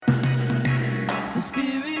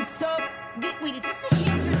spirits up. Wait, is this the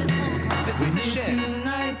Shins or is this Paul McCartney? This is the Shins.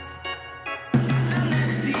 Tonight.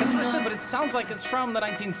 That's what I said, but it sounds like it's from the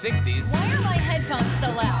 1960s. Why are my headphones so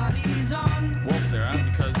loud? Well, Sarah,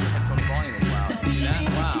 because your headphone volume is loud. See that?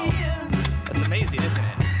 Wow. That's amazing, isn't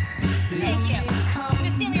it? Thank you. Now,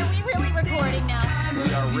 Sammy, are we really recording now?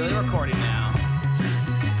 We are really recording now.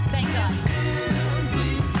 Thank God.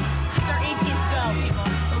 It's our 18th go, people.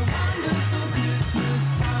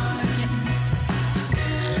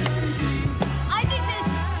 I think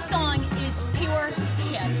this song is pure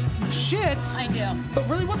shit. Shit? I do. But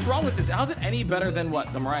really, what's wrong with this? How's it any better than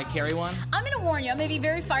what, the Mariah Carey one? I'm going to warn you, I'm going to be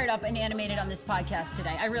very fired up and animated on this podcast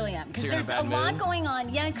today. I really am. Because So you're in a there's bad a lot mood? going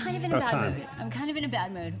on. Yeah, I'm kind of in a About bad time. mood. I'm kind of in a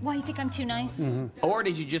bad mood. Why, you think I'm too nice? Or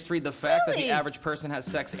did you just read the fact that Really? the average person has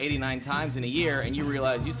sex 89 times in a year and you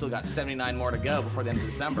realize you still got 79 more to go before the end of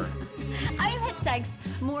December? I've had sex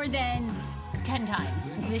more than 10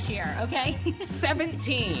 times this year, okay?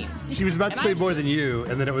 17! She was about to And say I- more than you,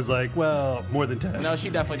 and then it was like, well, more than 10. No, she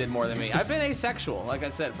definitely did more than me. I've been asexual, like I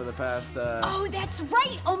said, for the past... Oh, that's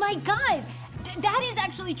right. Oh, my God. That is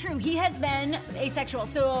actually true. He has been asexual.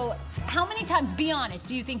 So how many times, be honest,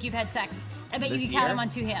 do you think you've had sex? I bet This you can count year? them on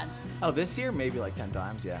two hands. Oh, this year? Maybe like 10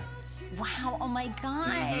 times, yeah. Wow. Oh, my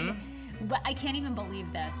God. But I can't even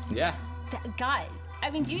believe this. Yeah. God. I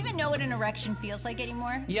mean, do you even know what an erection feels like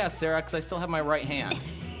anymore? Yeah, Sarah, because I still have my right hand.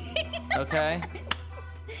 Okay?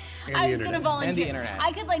 And I the was going to internet. volunteer. And the internet.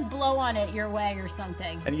 I could, like, blow on it your way or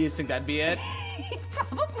something. And you just think that'd be it?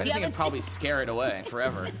 Probably. I think it'd probably scare it away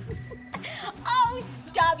forever. Oh,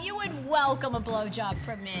 stop. You would welcome a blowjob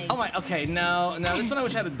from me. Oh my, okay, no, this one I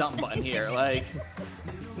wish I had a dump button here. Like,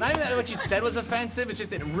 not even that what you said was offensive, it's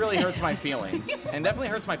just it really hurts my feelings. And definitely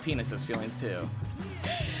hurts my penis's feelings too.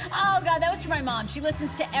 Oh, God, that was for my mom. She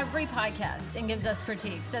listens to every podcast and gives us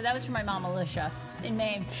critiques. So that was for my mom, Alicia, in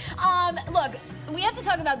Maine. Look, we have to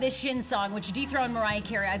talk about this Shin song, which dethroned Mariah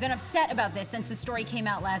Carey. I've been upset about this since the story came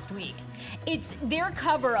out last week. It's their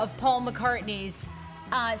cover of Paul McCartney's,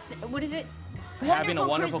 what is it? Having a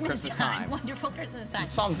wonderful Christmas time. Wonderful Christmas time. The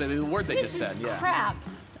songs, the word they This just is said, yeah. crap.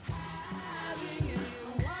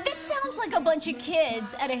 This sounds like a bunch of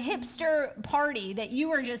kids at a hipster party that you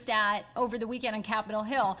were just at over the weekend on Capitol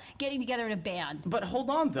Hill getting together in a band. But hold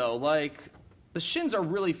on though, like, the Shins are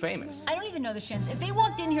really famous. I don't even know the Shins. If they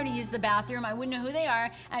walked in here to use the bathroom, I wouldn't know who they are,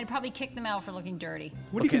 and I'd probably kick them out for looking dirty.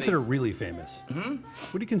 What do you Okay, consider really famous?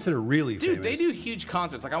 What do you consider really Dude, famous? they do huge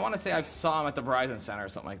concerts. Like, I want to say I saw them at the Verizon Center or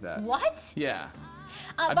something like that. What? Yeah.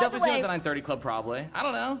 By I've the definitely seen way, them at the 930 Club, probably. I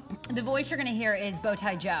don't know. the voice you're going to hear is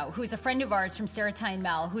Bowtie Joe, who's a friend of ours from Sarah and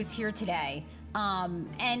Mel, who's here today,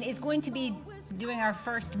 and is going to be doing our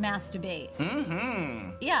first mass debate.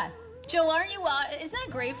 Mm-hmm. Yeah. Joe, aren't you, isn't that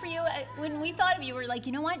great for you? When we thought of you, we were like,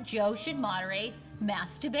 you know what? Joe should moderate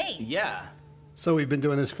mass debate. Yeah. So we've been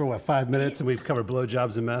doing this for, 5 minutes, and we've covered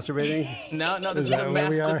blowjobs and masturbating? No, this Is is that a where mass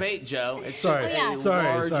we are? debate, Joe. It's Sorry. just Yeah. a Sorry.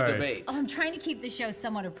 large debate. Oh, I'm trying to keep the show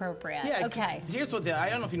somewhat appropriate. Yeah, Okay. Here's what I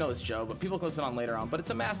don't know if you know this, Joe, but people can listen on later on. But it's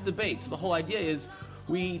a mass debate. So the whole idea is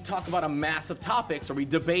we talk about a mass of topics, or we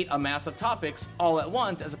debate a mass of topics all at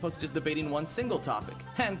once, as opposed to just debating one single topic.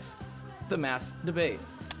 Hence, the mass debate.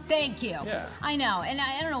 Thank you. Yeah. I know, and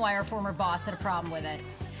I don't know why our former boss had a problem with it.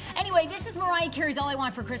 Anyway, this is Mariah Carey's All I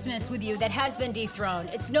Want for Christmas with You that has been dethroned.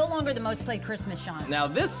 It's no longer the most played Christmas song. Now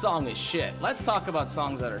this song is shit. Let's talk about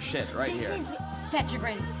songs that are shit right This here. is such a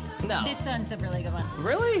great... No. This song's a really good one.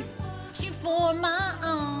 Really? You for my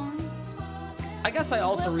own, I guess I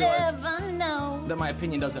also will realized ever know. that my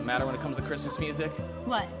opinion doesn't matter when it comes to Christmas music.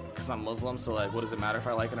 What? Because I'm Muslim, so like, what does it matter if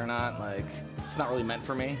I like it or not? Like, it's not really meant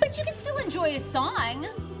for me. But you can still enjoy a song.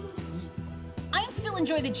 I can still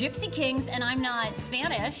enjoy the Gypsy Kings, and I'm not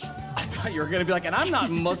Spanish. I thought you were gonna be like, and I'm not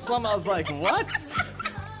Muslim. I was like, what?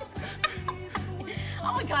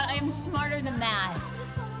 Oh my God, I am smarter than that.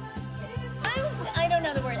 I don't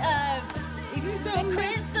know the word. The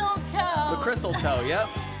mistletoe. The crystal toe, yep.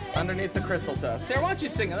 Underneath the crystal toe. Sarah, why don't you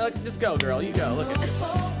sing it? Look, just go, girl. You go. Look at this.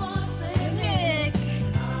 Nick,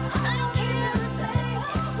 I don't care.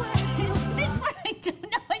 It's this part I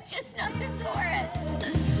don't know. I just know the chorus.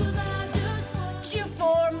 You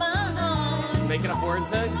for my own. Making up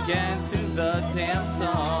words again to the damn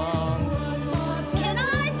song. Can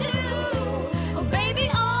I do, oh baby,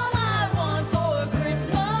 all I want for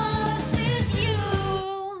Christmas is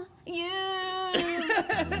you.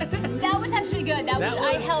 That was actually good.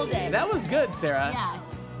 I held it. That was good, Sarah. Yeah.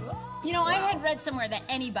 You know, I had read somewhere that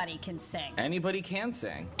anybody can sing. Anybody can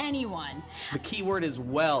sing. Anyone. The key word is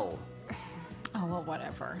well. Oh, well,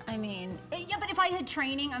 whatever. I mean, yeah, but if I had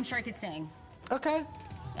training, I'm sure I could sing. Okay.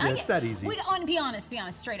 Yeah, it's that easy. Wait, be honest,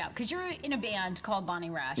 straight up. Because you're in a band called Bonnie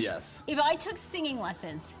Rash. Yes. If I took singing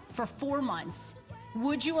lessons for 4 months,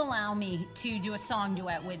 would you allow me to do a song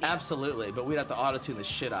duet with you? Absolutely, but we'd have to auto-tune the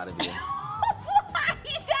shit out of you. Why?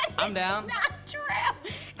 I'm down. Not true.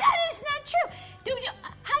 That is not true. Dude,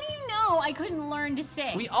 how do you know I couldn't learn to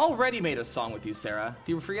sing? We already made a song with you, Sarah.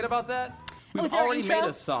 Do you forget about that? We've is there an already intro? made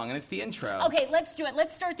a song, and it's the intro. Okay, let's do it.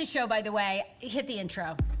 Let's start the show, by the way. Hit the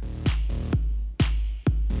intro.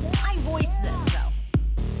 I voice this, though.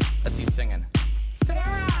 That's you singing.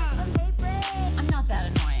 Sarah, I'm not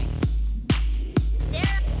that annoying.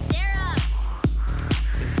 Sarah,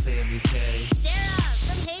 It's Samy K. Sarah,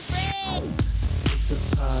 from Hey Frase. It's a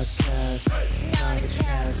podcast, not a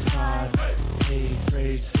cast pod. Hey,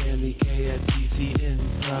 Frase, Samy K at DC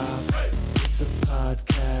Improv. It's a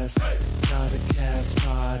podcast, not a cast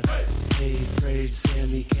pod. Hey, Frase,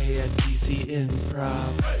 Samy K at DC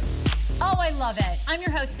Improv. Oh, I love it. I'm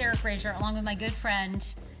your host, Sarah Fraser, along with my good friend,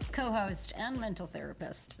 co-host, and mental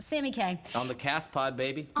therapist, Samy K. On the cast pod,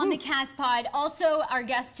 baby. On the cast pod. Also, our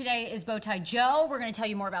guest today is Bowtie Joe. We're going to tell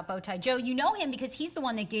you more about Bowtie Joe. You know him because he's the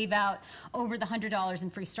one that gave out over the $100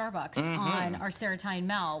 in free Starbucks on our Sarah and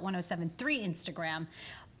Mel 1073 Instagram.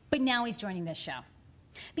 But now he's joining this show.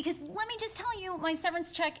 Because let me just tell you, my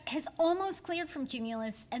severance check has almost cleared from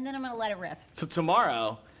Cumulus, and then I'm going to let it rip. So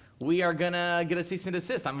tomorrow, we are gonna get a cease and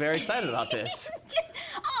desist. I'm very excited about this.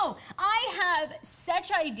 Oh, I have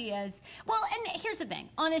such ideas. Well, and here's the thing.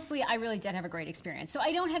 Honestly, I really did have a great experience, so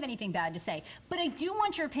I don't have anything bad to say. But I do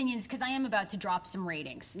want your opinions because I am about to drop some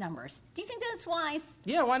ratings numbers. Do you think that's wise?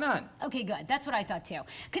 Yeah, why not? Okay, good. That's what I thought too.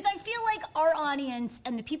 Because I feel like our audience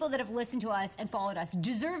and the people that have listened to us and followed us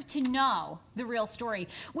deserve to know the real story.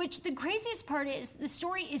 Which the craziest part is the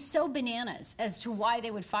story is so bananas as to why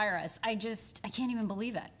they would fire us. I can't even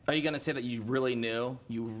believe it. Are you gonna say that you really knew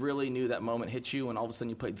that moment hit you when all of a sudden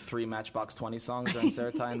you played 3 Matchbox 20 songs during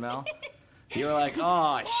Sarah and Mel? You were like,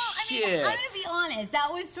 oh, shit. I'm going to be honest.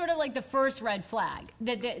 That was sort of like the first red flag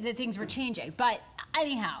that things were changing. But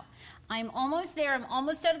anyhow, I'm almost there. I'm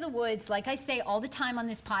almost out of the woods. Like I say all the time on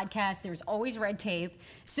this podcast, there's always red tape.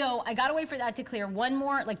 So I got to wait for that to clear. One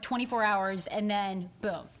more, like 24 hours, and then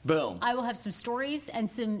boom. Boom. I will have some stories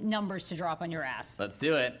and some numbers to drop on your ass. Let's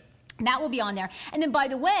do it. That will be on there. And then, by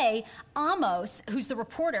the way, Amos, who's the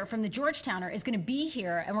reporter from the Georgetowner, is going to be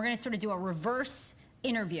here, and we're going to sort of do a reverse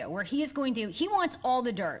interview where he wants all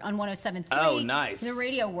the dirt on 107.3. Oh, nice. The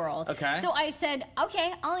radio world. Okay. So I said,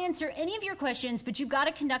 okay, I'll answer any of your questions, but you've got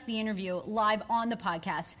to conduct the interview live on the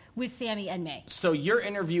podcast with Samy and me. So you're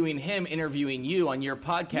interviewing him, interviewing you on your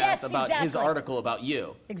podcast about his article about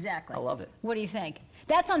you. Exactly. I love it. What do you think?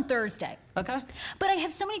 That's on Thursday. Okay. But I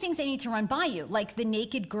have so many things I need to run by you, like the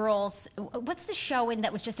Naked Girls. What's the show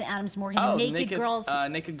that was just an Adams Morgan? Oh, the Naked Girls.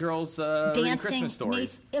 Naked Girls reading Dancing. Christmas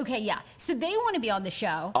stories. Okay, yeah. So they want to be on the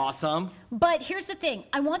show. Awesome. But here's the thing.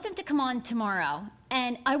 I want them to come on tomorrow,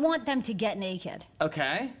 and I want them to get naked.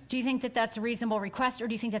 Okay. Do you think that that's a reasonable request, or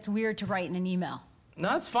do you think that's weird to write in an email? No,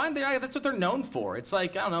 that's fine. That's what they're known for. It's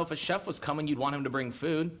like, I don't know, if a chef was coming, you'd want him to bring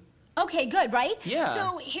food. Okay, good, right? Yeah.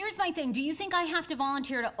 So here's my thing. Do you think I have to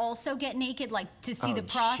volunteer to also get naked, like to see the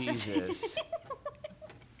process? Jesus.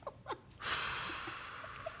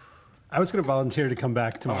 I was going to volunteer to come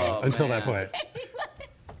back tomorrow until that point.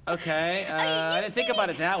 Okay, I didn't think about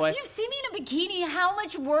it that way. You've seen me in a bikini. How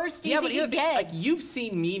much worse do you think but it gets? like, you've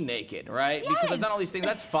seen me naked, right? Because I've done all these Yes. things.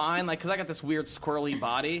 That's fine, like, because I got this weird squirrely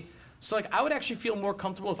body. So, like, I would actually feel more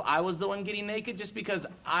comfortable if I was the one getting naked, just because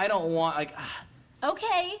I don't want, like...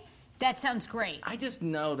 Okay, that sounds great. I just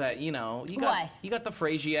know that, you got the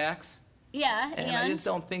Frasiacs. Yeah, And I just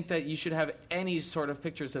don't think that you should have any sort of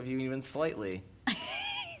pictures of you even slightly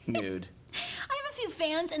nude. I have a few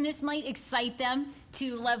fans, and this might excite them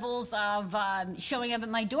to levels of showing up at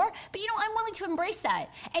my door. But, I'm willing to embrace that.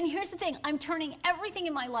 And here's the thing. I'm turning everything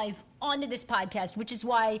in my life onto this podcast, which is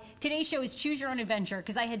why today's show is Choose Your Own Adventure,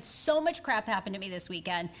 because I had so much crap happen to me this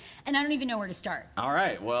weekend, and I don't even know where to start. All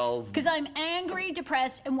right, well... Because I'm angry,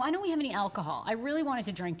 depressed, and why don't we have any alcohol? I really wanted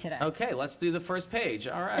to drink today. Okay, let's do the first page.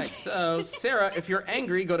 All right, so, Sarah, if you're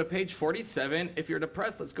angry, go to page 47. If you're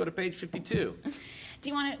depressed, let's go to page 52. Do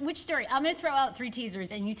you want to, which story? I'm going to throw out 3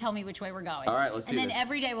 teasers, and you tell me which way we're going. All right, let's do this. And then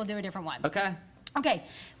every day we'll do a different one. Okay. Okay.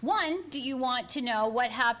 1, do you want to know what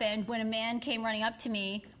happened when a man came running up to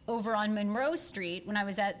me over on Monroe Street when I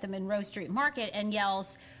was at the Monroe Street Market and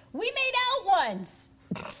yells, "We made out once"?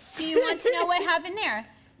 Do you want to know what happened there?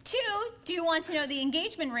 2, do you want to know the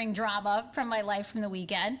engagement ring drama from my life from the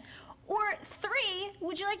weekend? Or 3,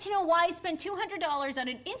 would you like to know why I spent $200 on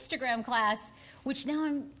an Instagram class, which now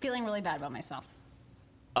I'm feeling really bad about myself?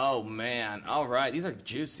 Oh man! All right, these are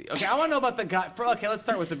juicy. Okay, I want to know about the guy. Okay, let's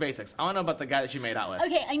start with the basics. I want to know about the guy that you made out with.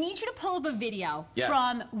 Okay, I need you to pull up a video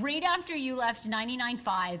from right after you left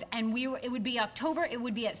 99.5, and it would be October. It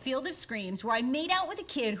would be at Field of Screams, where I made out with a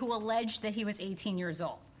kid who alleged that he was 18 years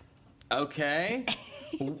old. Okay.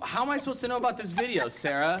 How am I supposed to know about this video,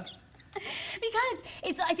 Sarah?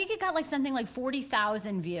 Because I think it got like something like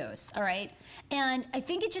 40,000 views. All right. And I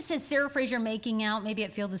think it just says Sarah Fraser making out, maybe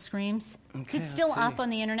at Field of Screams. Okay, so it's still let's up see. on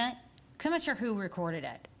the internet. Because I'm not sure who recorded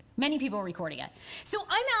it. Many people are recording it. So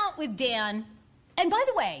I'm out with Dan. And by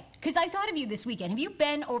the way, because I thought of you this weekend, have you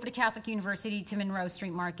been over to Catholic University to Monroe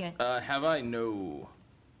Street Market? Have I? No.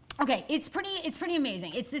 Okay, it's pretty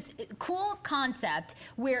amazing. It's this cool concept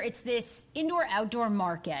where it's this indoor-outdoor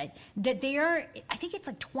market that I think it's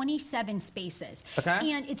like 27 spaces.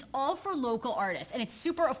 Okay. And it's all for local artists, and it's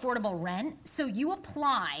super affordable rent. So you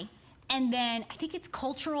apply, and then I think it's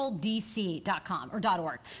culturaldc.com or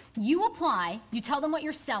 .org. You apply, you tell them what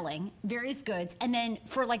you're selling, various goods, and then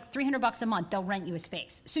for like $300 a month, they'll rent you a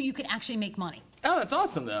space. So you can actually make money. Oh, that's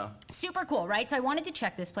awesome, though. Super cool, right? So I wanted to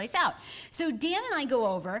check this place out. So Dan and I go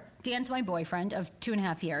over. Dan's my boyfriend of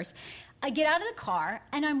 2.5 years. I get out of the car,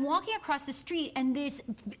 and I'm walking across the street, and this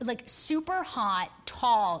like super hot,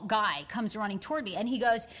 tall guy comes running toward me, and he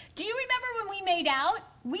goes, "Do you remember when we made out?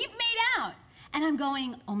 We've made out." And I'm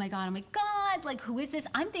going, oh my God, like, who is this?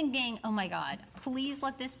 I'm thinking, oh my God, please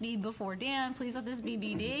let this be before Dan. Please let this be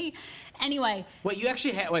BD. Anyway. Wait, you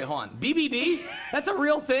actually had, wait, hold on. BBD? That's a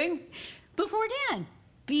real thing? Before Dan.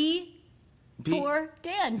 For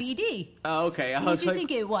Dan, BD. Oh, okay. What did you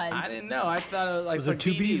think it was? I didn't know. I thought it was like, Was there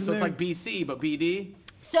two BD, B's so it's there? like BC, but BD?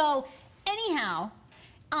 So, anyhow,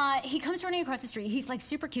 he comes running across the street. He's like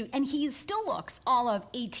super cute, and he still looks all of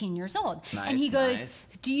 18 years old. Nice, and he goes, nice.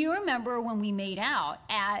 "Do you remember when we made out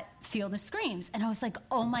at Field of Screams?" And I was like,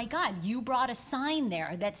 "Oh my God, you brought a sign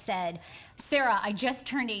there that said, 'Sarah, I just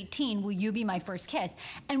turned 18. Will you be my first kiss?'"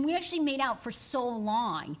 And we actually made out for so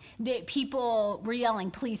long that people were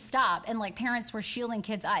yelling, "Please stop!" And like parents were shielding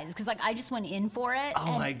kids' eyes because like I just went in for it. Oh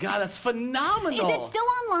and my God, that's phenomenal. Is it still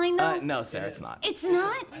online though? No, Sarah, it's not. It's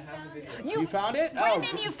not. You found it?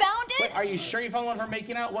 Brendan, you found it? Wait, are you sure you found one for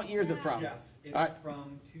making out? What year is it from? Yes, it All is right.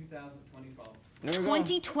 from 2012. There we go.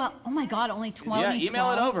 2012. Oh my God, only 12. Yeah,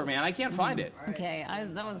 email it over, man. I can't find it. Okay,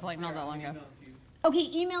 that was like not that long ago. Email it to you.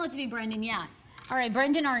 Okay, email it to me, Brendan. Yeah. All right,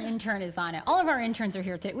 Brendan, our intern, is on it. All of our interns are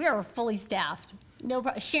here today. We are fully staffed. No,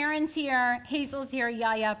 Sharon's here, Hazel's here.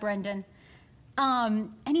 Yeah, Brendan.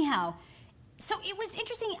 Anyhow, so it was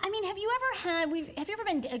interesting. I mean, have you ever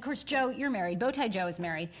been? Of course, Joe, you're married. Bowtie Joe is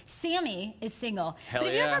married. Samy is single. Hell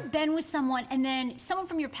but have yeah. you ever been with someone and then someone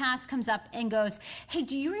from your past comes up and goes, "Hey,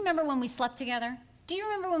 do you remember when we slept together? Do you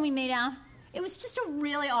remember when we made out?" It was just a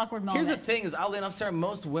really awkward moment. Here's the thing: is oddly enough, Sarah,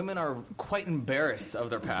 most women are quite embarrassed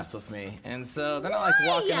of their past with me, and so they're not like Why?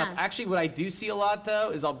 walking up. Actually, what I do see a lot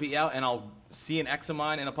though is I'll be out and I'll see an ex of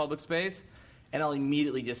mine in a public space, and I'll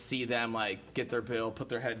immediately just see them like get their bill, put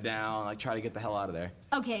their head down, like try to get the hell out of there.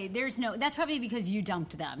 Okay, that's probably because you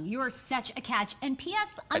dumped them. You are such a catch. And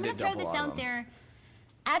P.S., I'm going did to throw dump a this lot of out them. there.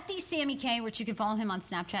 At the Samy K, which you can follow him on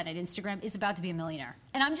Snapchat and Instagram, is about to be a millionaire.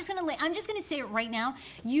 And I'm just gonna say it right now.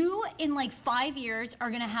 You in like 5 years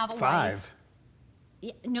are gonna have a wife. 5.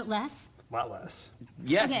 Yeah, no less. A lot less.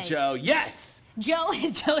 Yes, Okay. Joe. Yes. Joe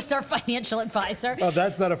is our financial advisor. Oh,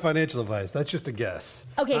 that's not a financial advice. That's just a guess.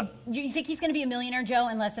 Okay, you think he's gonna be a millionaire, Joe,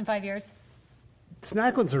 in less than 5 years?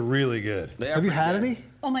 Snacklins are really good. They are Have you pretty had good. any?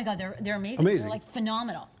 Oh my God, they're amazing. Amazing. They're like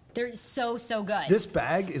phenomenal. They're so good. This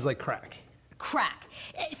bag is like crack. Crack.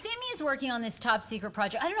 Sammy is working on this top secret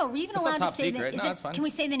project. I don't know. Are we even It's not allowed to top say secret. that? No, it's fine. Can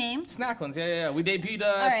we say the name? Snacklins. Yeah. We debuted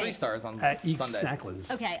right. 3 stars on At Eat Sunday.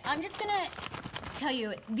 Snacklins. Okay, I'm just gonna tell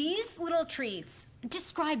you these little treats.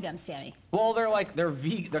 Describe them, Sammy. Well, they're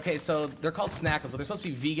vegan. Okay, so they're called Snacklins, but they're supposed to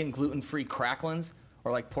be vegan, gluten-free cracklins,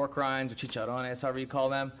 or like pork rinds or chicharrones, however you call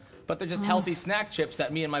them. But they're just healthy snack chips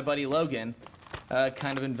that me and my buddy Logan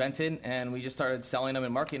kind of invented, and we just started selling them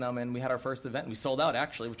and marketing them, and we had our first event. We sold out,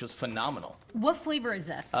 actually, which was phenomenal. What flavor is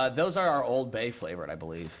this? Those are our Old Bay flavored, I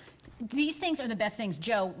believe. These things are the best things.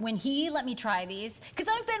 Joe, when he let me try these,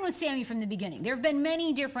 because I've been with Sammy from the beginning. There have been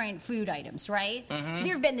many different food items, right?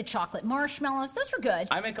 There have been the chocolate marshmallows. Those were good.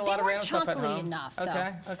 I make a lot of random stuff at They weren't home. chocolatey enough,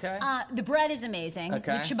 Okay, though. okay. The bread is amazing.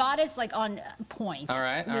 Okay. The ciabatta's like on point. All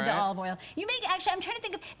right, With all the right. olive oil. You make, actually, I'm trying to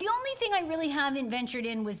think of, the only thing I really haven't ventured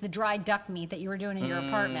in was the dried duck meat that you were doing in your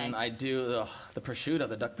apartment. I do the prosciutto,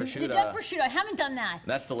 the duck prosciutto. The duck prosciutto. I haven't done that.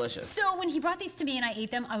 That's delicious. So when he brought these to me and I ate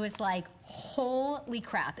them, I was like, holy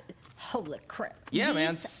crap. Holy crap. Yeah, These man.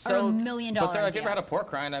 are So, $1 million But they're, if you idea. ever had a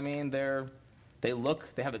pork rind, I mean, they're They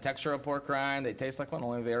have the texture of pork rind. They taste like one,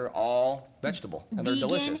 only they're all vegetable. And they're Vegan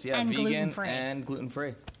delicious. Yeah, and vegan gluten-free. and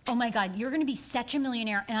gluten-free. Oh my God, you're going to be such a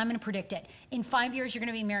millionaire, and I'm going to predict it. In 5 years, you're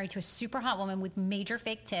going to be married to a super hot woman with major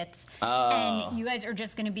fake tits, and you guys are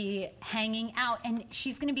just going to be hanging out, and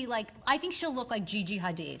she's going to be like, I think she'll look like Gigi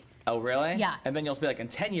Hadid. Oh, really? Yeah. And then you'll be like, in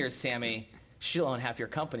 10 years, Sammy, she'll own half your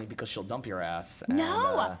company because she'll dump your ass. And,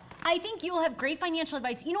 No, I think you'll have great financial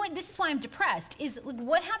advice. You know what? This is why I'm depressed. Is like,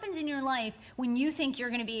 what happens in your life when you think you're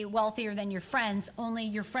going to be wealthier than your friends, only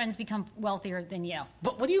your friends become wealthier than you?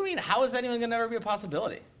 But what do you mean? How is that even going to ever be a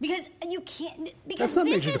possibility? Because you can't. Because That's not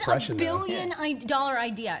this major is depression, a though. billion-dollar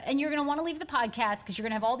idea, and you're going to want to leave the podcast because you're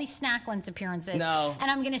going to have all these Snacklins appearances. No.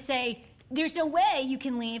 And I'm going to say, there's no way you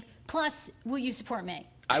can leave. Plus, will you support me?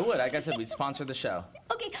 I would. Like I said, we'd sponsor the show.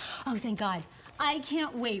 Okay. Oh, thank God. I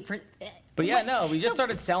can't wait for. But yeah, no, we just So-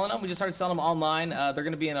 started selling them. We just started selling them online. They're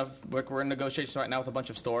going to be we're in negotiations right now with a bunch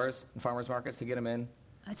of stores and farmers markets to get them in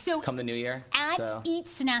So come the new year. at So Eat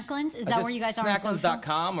Snacklins, is that just where you guys are on social?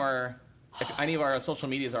 Snacklins.com or if any of our social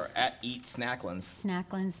medias are at Eat Snacklins.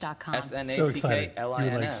 Snacklins.com. So excited. You're like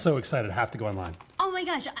SNACKLINS. so excited. I have to go online. Oh my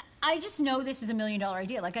gosh, I just know this is $1 million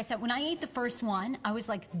idea. Like I said, when I ate the first one, I was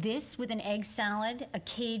like this with an egg salad, a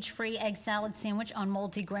cage-free egg salad sandwich on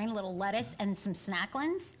multigrain, a little lettuce, and some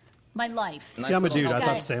Snacklins. My life. Nice See, I'm a little dude. I Okay.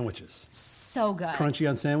 thought sandwiches. So good. Crunchy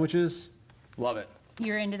on sandwiches. Love it.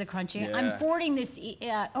 You're into the crunchy? Yeah. I'm forwarding this.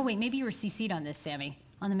 Oh, wait, maybe you were CC'd on this, Sammy,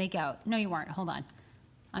 on the makeout. No, you weren't. Hold on.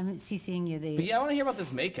 I'm CCing you the. But yeah, I want to hear about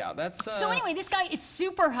this makeout. That's So anyway, this guy is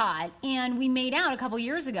super hot, and we made out a couple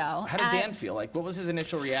years ago. how did Dan feel? Like, what was his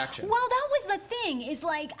initial reaction? Well, that was the thing. Is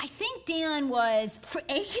like I think Dan was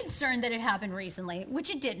concerned that it happened recently, which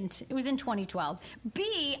it didn't. It was in 2012.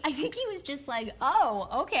 B, I think he was just like, oh,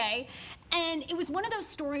 okay, and it was one of those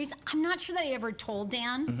stories. I'm not sure that I ever told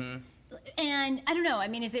Dan. Mm-hmm. And I don't know. I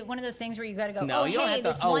mean, is it one of those things where you got to go? No, oh, you don't hey, have to.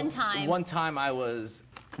 this one time. One time I was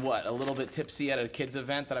a little bit tipsy at a kids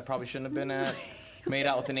event that I probably shouldn't have been at. Made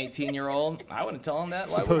out with an 18-year-old. I wouldn't tell him that.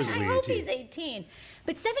 Why would Supposedly. I hope 18. he's 18.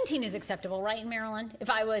 But 17 is acceptable, right, in Maryland? If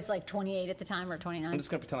I was like 28 at the time or 29. I'm just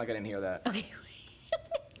gonna pretend like I didn't hear that. Okay.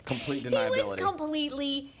 Complete He deniability. was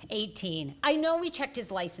completely 18. I know we checked his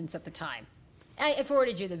license at the time. I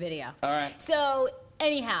forwarded you the video. All right. So,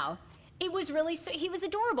 anyhow, it was really, he was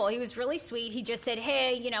adorable. He was really sweet. He just said,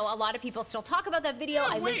 hey, you know, a lot of people still talk about that video.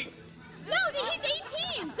 No, he's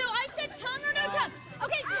 18, so I said tongue or no tongue.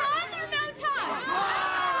 Okay, tongue or no tongue?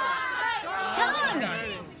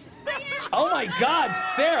 Tongue! Oh my God,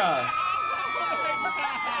 Sarah!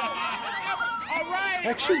 I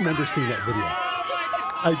actually remember seeing that video.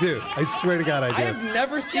 I do. I swear to God, I I do. have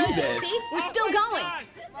never seen this. See, we're still going.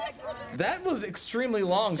 That was extremely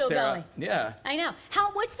long, Still Sarah. going. Yeah. I know.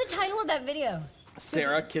 What's the title of that video?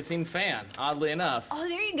 Sarah kissing fan, oddly enough. Oh,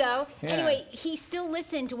 there you go. Yeah. Anyway, he still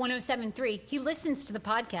listened to 107.3. He listens to the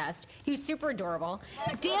podcast. He was super adorable.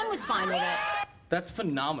 Dan was fine with it. That's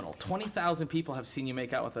phenomenal. 20,000 people have seen you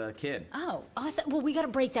make out with a kid. Oh, awesome. Well, we got to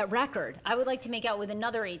break that record. I would like to make out with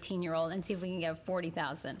another 18-year-old and see if we can get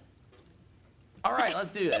 40,000. All right,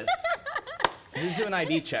 let's do this. Who's doing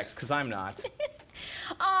ID checks? Because I'm not.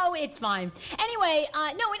 Oh, it's fine. Anyway,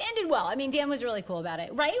 no, it ended well. I mean, Dan was really cool about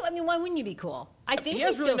it, right? I mean, why wouldn't you be cool? I think He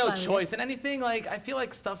has he's really still no fine with choice in anything. Like, I feel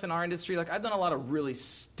like stuff in our industry, like, I've done a lot of really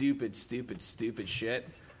stupid shit.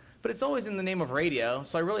 But it's always in the name of radio,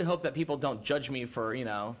 so I really hope that people don't judge me for, you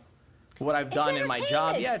know, what I've done in my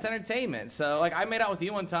job. entertainment. Yeah, it's entertainment. So, like, I made out with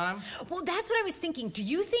you one time. it. Well, that's what I was thinking. Do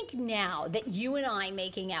you think now that you and I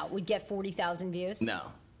making out would get 40,000 views? No.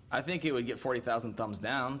 I think it would get 40,000 thumbs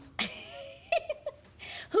downs.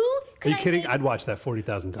 Who? Are you kidding? I'd watch that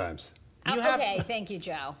 40,000 times. Okay, thank you,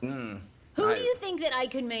 Joe. Who do you think that I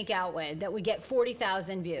could make out with that would get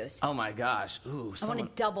 40,000 views? Oh my gosh. Ooh, I want to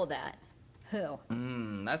double that. Who?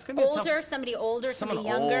 that's gonna be a Older, tough. somebody older, Someone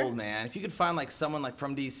somebody younger. old, man. If you could find like someone like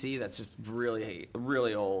from DC that's just really,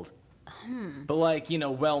 really old, but like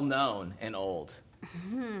well known and old.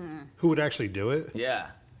 Who would actually do it? Yeah.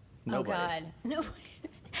 Nobody. Oh God, no,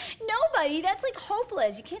 nobody. That's like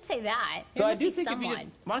hopeless. You can't say that. There Though I must do be think someone. if you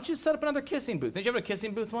just why don't you set up another kissing booth? Did you have a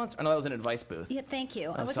kissing booth once? Or no, that was an advice booth. Yeah, thank you.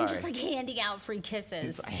 I Oh, wasn't just sorry. like handing out free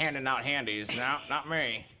kisses. Handing out handies. No, not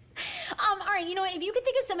me. All right, you know what? If you could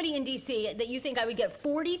think of somebody in DC that you think I would get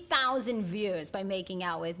 40,000 views by making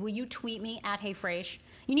out with, will you tweet me at Hey Frase?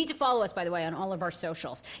 You need to follow us, by the way, on all of our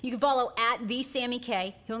socials. You can follow at the Samy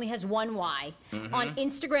K. He only has one Y. On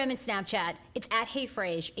Instagram and Snapchat, it's at Hey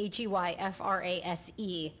Frase,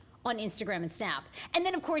 HEYFRASE. on Instagram and Snap. And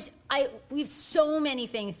then, of course, we have so many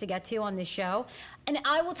things to get to on this show. And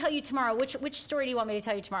I will tell you tomorrow, which story do you want me to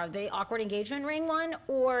tell you tomorrow? The awkward engagement ring one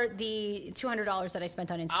or the $200 that I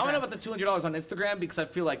spent on Instagram? I want to know about the $200 on Instagram because I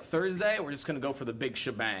feel like Thursday we're just going to go for the big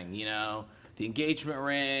shebang, you know? The engagement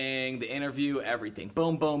ring, the interview, everything.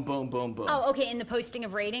 Boom, boom, boom, boom, boom. Oh, okay, and the posting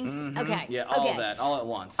of ratings? Okay. Yeah, all of that, all at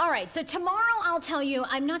once. All right, so tomorrow I'll tell you,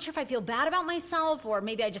 I'm not sure if I feel bad about myself or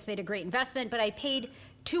maybe I just made a great investment, but I paid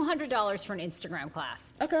 $200 for an Instagram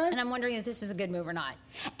class. Okay. And I'm wondering if this is a good move or not.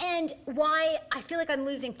 And why I feel like I'm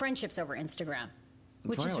losing friendships over Instagram.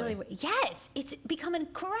 Which is really, yes, it's become an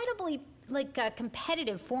incredibly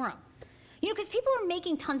competitive forum. You know, because people are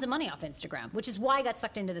making tons of money off Instagram, which is why I got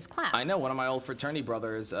sucked into this class. I know one of my old fraternity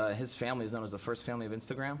brothers, his family is known as the first family of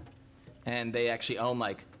Instagram. And they actually own,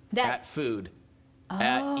 like, at food,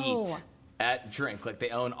 at eat, at drink. Like, they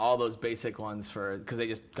own all those basic ones because they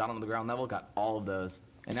just got on the ground level, got all of those.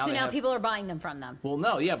 And now people are buying them from them. Well,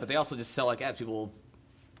 no, yeah, but they also just sell, like, ads. People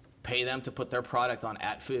pay them to put their product on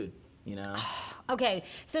at food, you know? Okay,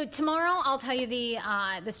 so tomorrow I'll tell you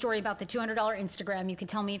the story about the $200 Instagram. You can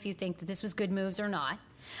tell me if you think that this was good moves or not.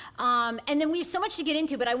 And then we have so much to get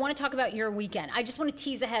into, but I want to talk about your weekend. I just want to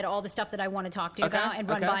tease ahead all the stuff that I want to talk to you about and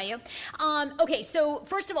run by you. Okay, so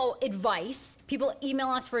first of all, advice. People email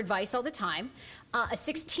us for advice all the time. A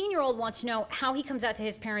 16-year-old wants to know how he comes out to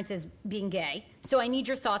his parents as being gay. So I need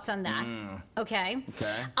your thoughts on that. Okay.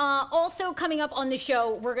 Also coming up on the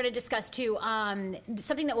show, we're going to discuss, too,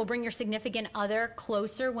 something that will bring your significant other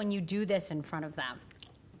closer when you do this in front of them.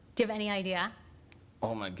 Do you have any idea?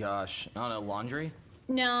 Oh, my gosh. I don't know, laundry?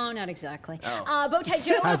 No, not exactly. Bowtie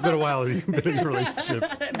Joe. Has been a while you've been in a relationship.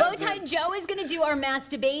 Bowtie Joe is going to do our mass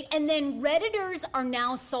debate, and then Redditors are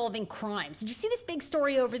now solving crimes. Did you see this big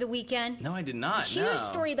story over the weekend? No, I did not. Huge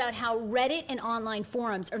story about how Reddit and online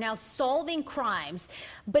forums are now solving crimes,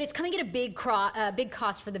 but it's coming at a big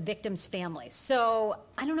cost for the victims' families. So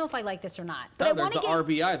I don't know if I like this or not. But there's the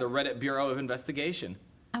RBI, the Reddit Bureau of Investigation.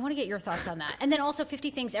 I want to get your thoughts on that. And then also 50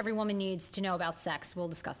 things every woman needs to know about sex. We'll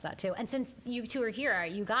discuss that too. And since you two are here,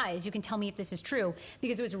 you guys, you can tell me if this is true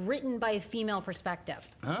because it was written by a female perspective.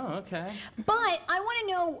 Oh, okay. But I want to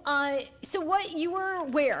know, so what you were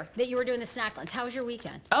aware that you were doing the Snacklins. How was your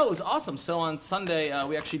weekend? Oh, it was awesome. So on Sunday,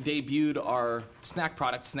 we actually debuted our snack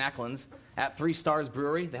product, Snacklins, at 3 Stars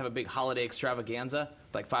Brewery. They have a big holiday extravaganza.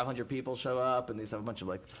 Like 500 people show up, and they just have a bunch of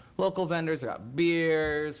like local vendors. They got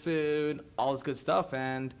beers, food, all this good stuff,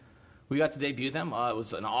 and we got to debut them. It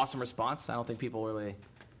was an awesome response. I don't think people really, a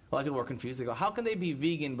lot of people were confused. They go, how can they be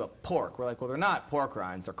vegan but pork? We're like, well, they're not pork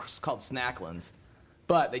rinds. They're called Snacklins,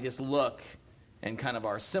 but they just look and kind of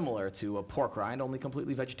are similar to a pork rind, only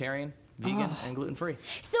completely vegetarian, vegan, and gluten-free.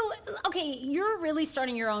 So, okay, you're really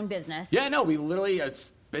starting your own business. Yeah, no, we literally,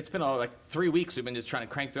 it's been like 3 weeks. We've been just trying to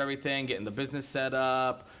crank through everything, getting the business set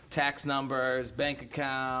up, tax numbers, bank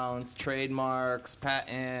accounts, trademarks,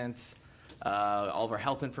 patents, all of our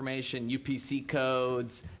health information, UPC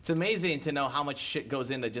codes. It's amazing to know how much shit goes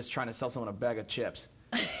into just trying to sell someone a bag of chips.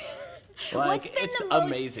 It's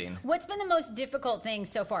amazing. What's been the most difficult thing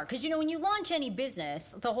so far? Because, you know, when you launch any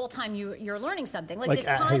business, the whole time you're learning something. Like this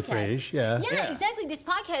podcast. Frase, yeah, exactly. This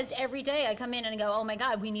podcast, every day I come in and I go, oh, my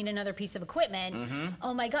God, we need another piece of equipment.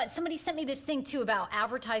 Oh, my God. Somebody sent me this thing, too, about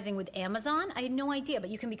advertising with Amazon. I had no idea,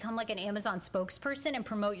 but you can become like an Amazon spokesperson and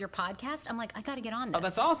promote your podcast. I'm like, I got to get on this. Oh,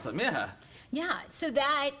 that's awesome. Yeah. Yeah, so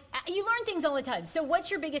that, you learn things all the time. So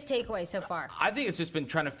what's your biggest takeaway so far? I think it's just been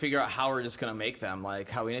trying to figure out how we're just going to make them. Like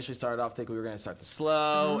how we initially started off thinking we were going to start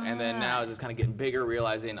slow, and then now it's just kind of getting bigger,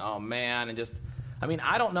 realizing, oh, man, and just, I mean,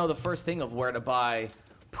 I don't know the first thing of where to buy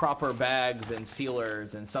proper bags and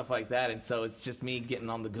sealers and stuff like that, and so it's just me getting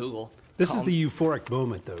on the Google. This is the euphoric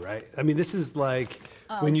moment, though, right? I mean, this is like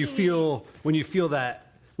when you feel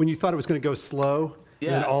that, when you thought it was going to go slow, and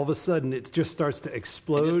then all of a sudden it just starts to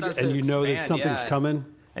explode, and you know that something's coming.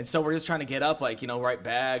 And so we're just trying to get up, like, you know, right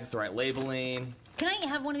bags, the right labeling. Can I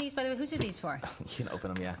have one of these, by the way? Whose are these for? You can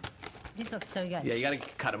open them, yeah. These look so good. Yeah, you got to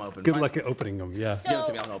cut them open. Good luck at opening them, yeah. So, give them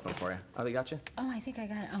to me, I'll open them for you. Oh, they got you? Oh, I think I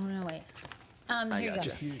got it. Oh, no, wait. Here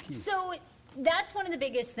got you go. So that's one of the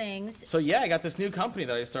biggest things. So, yeah, I got this new company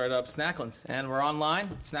that I started up, Snacklins, and we're online,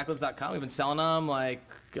 snacklins.com. We've been selling them,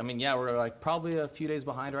 we're like probably a few days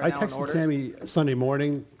behind right now on orders. I texted Sammy Sunday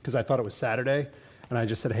morning because I thought it was Saturday, and I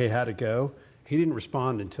just said, hey, how'd it go? He didn't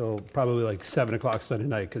respond until probably like 7 o'clock Sunday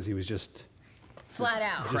night because he was just flat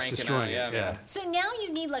out cranking destroying out, it. So now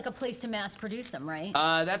you need like a place to mass produce them, right?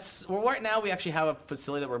 Right now we actually have a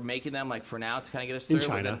facility that we're making them like for now to kind of get us through. In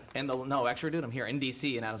China? No, actually we're doing them here in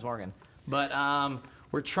DC in Adams Morgan. But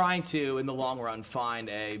we're trying to, in the long run, find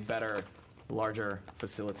a better larger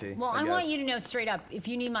facility. Well, I want you to know straight up, if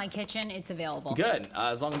you need my kitchen, it's available. Good.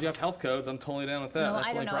 As long as you have health codes, I'm totally down with that. No, That's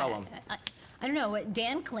I the only don't know. problem. I don't know.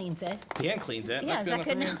 Dan cleans it. Dan cleans it. Yeah, That's is that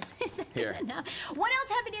good enough enough? Is that Here. good enough? What else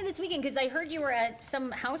happened to you this weekend? Because I heard you were at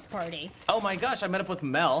some house party. Oh my gosh, I met up with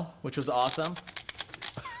Mel, which was awesome.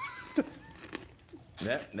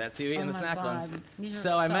 That's you eating the Snacklins.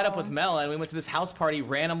 So I met up with Mel and we went to this house party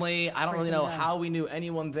randomly. I don't really know how we knew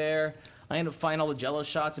anyone there. I ended up finding all the Jell-O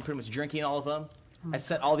shots and pretty much drinking all of them. I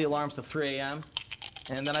set all the alarms to 3 a.m.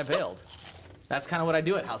 and then I bailed. That's kind of what I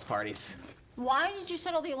do at house parties. Why did you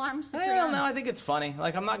set all the alarms to 3 I don't know. I think it's funny.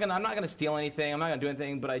 Like I'm not gonna steal anything. I'm not gonna do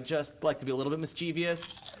anything. But I just like to be a little bit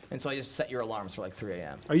mischievous, and so I just set your alarms for like 3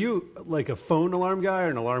 a.m. Are you like a phone alarm guy or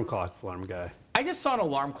an alarm clock alarm guy? I just saw an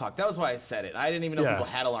alarm clock. That was why I set it. I didn't even know people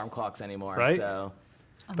had alarm clocks anymore. Right? So,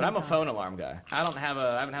 but I'm a phone alarm guy. I haven't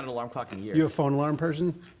had an alarm clock in years. You a phone alarm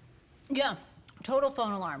person? Yeah, total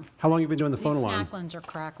phone alarm. How long have you been doing the phone These alarm? Snacklins are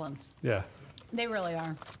cracklins. Yeah. They really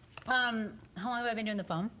are. How long have I been doing the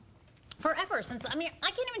phone? Forever. Since, I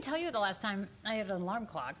can't even tell you the last time I had an alarm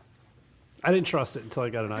clock. I didn't trust it until I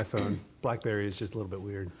got an iPhone. BlackBerry is just a little bit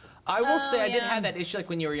weird. I will say I did have that issue like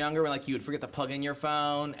when you were younger, when like you would forget to plug in your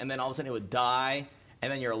phone, and then all of a sudden it would die,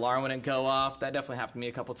 and then your alarm wouldn't go off. That definitely happened to me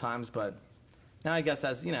a couple times, but now I guess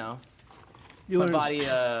as my body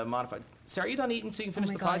modified. Sarah, are you done eating so you can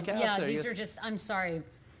finish the podcast? Yeah, these are just. I'm sorry.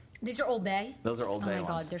 These are Old Bay. Those are Old Bay ones. Oh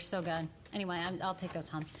my ones. God, they're so good. Anyway, I'll take those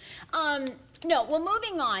home. No, well,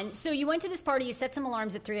 moving on. So you went to this party. You set some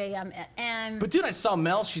alarms at 3 a.m. and. But dude, I saw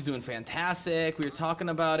Mel. She's doing fantastic. We were talking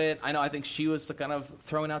about it. I think she was kind of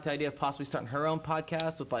throwing out the idea of possibly starting her own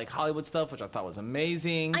podcast with like Hollywood stuff, which I thought was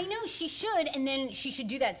amazing. I know she should, and then she should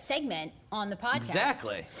do that segment on the podcast.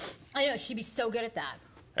 Exactly. I know she'd be so good at that.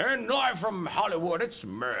 And live from Hollywood, it's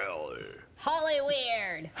Mel.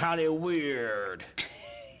 Hollyweird. Hollyweird.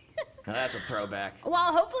 That's a throwback.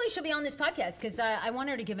 Well, hopefully she'll be on this podcast because I want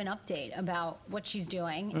her to give an update about what she's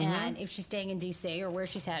doing and if she's staying in D.C. or where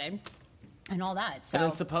she's headed and all that. So. And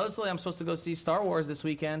then supposedly I'm supposed to go see Star Wars this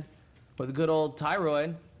weekend with a good old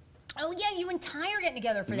Tyroid. Oh, yeah, you and Ty are getting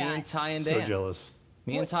together for that. Me and Ty and Dan. So jealous.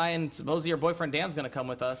 Me and Ty and supposedly your boyfriend Dan's going to come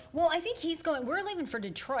with us. Well, I think he's going. We're leaving for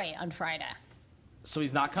Detroit on Friday. So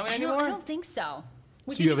he's not coming anymore? I don't think so.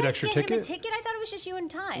 So you have an extra ticket? Did you guys get him a ticket? I thought it was just you and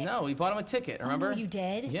Ty. No, we bought him a ticket, remember? Oh, you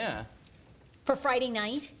did? Yeah. For Friday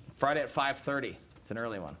night? Friday at 5:30. It's an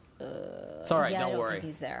early one. It's all right, yeah, don't I don't worry. think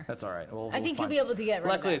he's there. That's all right. I think you'll be able to get rid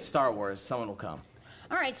of Luckily, it. it's Star Wars. Someone will come.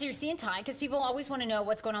 All right, so you're seeing Ty because people always want to know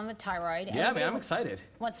what's going on with Thyroid. Yeah, man, I'm excited.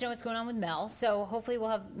 Wants to know what's going on with Mel. So hopefully we'll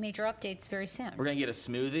have major updates very soon. We're going to get a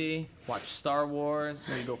smoothie, watch Star Wars,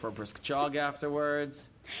 maybe go for a brisk jog afterwards.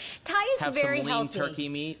 Ty is have very some lean healthy. turkey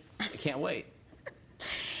meat. I can't wait.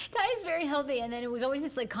 Ty is very healthy, and then it was always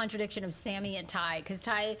this like contradiction of Samy and Ty, because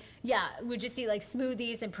Ty, would just eat like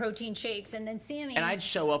smoothies and protein shakes, and then Samy. And I'd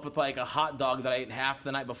show up with like a hot dog that I ate half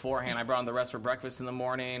the night beforehand. I brought on the rest for breakfast in the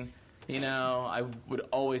morning. You know, I would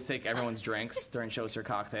always take everyone's drinks during Shows Your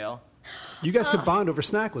Cocktail. You guys could bond over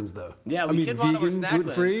Snacklins, though. Yeah, we could bond over vegan, Snacklins.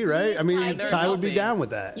 gluten-free, right? Yes, I mean, Ty Ty would be helping. down with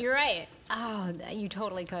that. You're right. Oh, you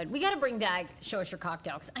totally could. We got to bring back Show Us Your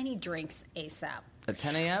Cocktail, because I need drinks ASAP. At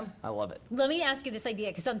 10 a.m.? I love it. Let me ask you this idea,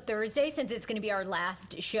 because on Thursday, since it's going to be our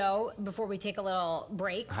last show before we take a little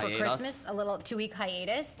break for Hiatus. Christmas, a little 2-week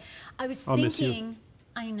hiatus, I was I'll miss you. thinking,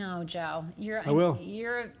 I know, Joe, I will.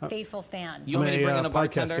 You're a faithful fan. You want me to bring in a podcast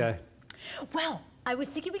bartender? guy. Well, I was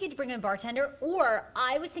thinking we could bring in a bartender, or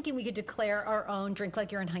I was thinking we could declare our own Drink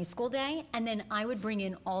Like You're in High School Day, and then I would bring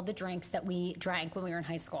in all the drinks that we drank when we were in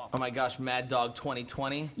high school. Oh my gosh, Mad Dog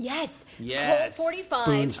 2020. Yes. Yes. Colt 45.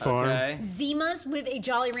 Boone's Farm. Okay. Zimas with a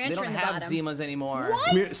Jolly They Rancher don't in the have bottom. Zimas anymore.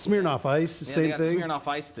 What? Smirnoff Ice, Yeah, same they got thing. Smirnoff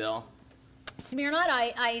Ice still. Smirnoff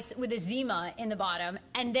Ice with a Zima in the bottom,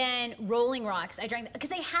 and then Rolling Rocks. I drank because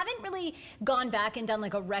they haven't really gone back and done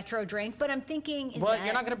like a retro drink. But I'm thinking, is What? that?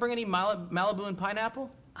 You're not going to bring any Malibu and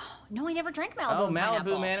pineapple? No, I never drank Malibu. Oh, and Malibu,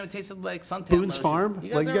 pineapple. man. It tasted like suntan Boone's lotion. Farm?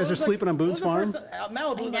 Like, you guys are sleeping on Boone's Farm?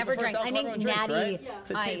 Malibu I was never like the drank. first I think alcohol everyone drinks, Natty right? Yeah.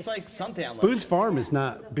 So it tastes Ice. like suntan lotion. Boone's Farm is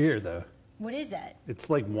not beer, though. What is it? It's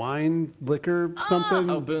like wine, liquor, something.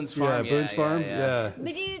 Oh, Boone's Farm, Yeah, Boone's yeah, Farm. yeah. Yeah.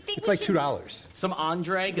 But do you think It's we like should- $2. Some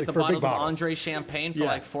Andre, get the for a big bottles of bottle. Andre champagne for Yeah.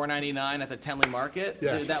 like $4.99 at the Tenley Market.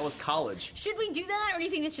 Yeah. Dude, that was college. Should we do that, or do you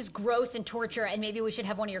think it's just gross and torture, and maybe we should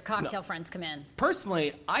have one of your cocktail friends come in?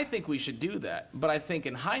 Personally, I think we should do that. But I think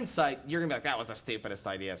in hindsight, you're going to be like, that was the stupidest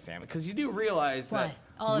idea, Sam. Because you do realize that What?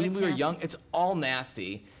 All of when it's we were nasty? young, it's all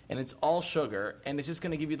nasty, and it's all sugar, and it's just going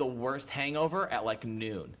to give you the worst hangover at like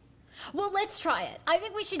noon. Well, let's try it. I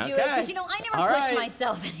think we should do it because, I never push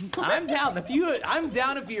myself anymore. I'm down. I'm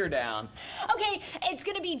down if you're down. Okay, it's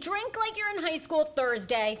going to be drink like you're in high school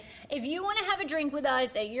Thursday. If you want to have a drink with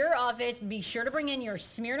us at your office, be sure to bring in your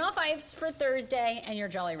Smirnoff Ice for Thursday and your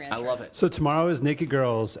Jolly Ranchers. I love it. So tomorrow is naked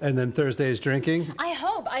girls, and then Thursday is drinking? I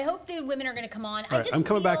hope the women are going to come on. All right, I'm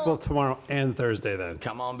coming back both tomorrow and Thursday then.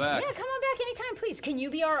 Come on back. Yeah, come on back anytime, please. Can you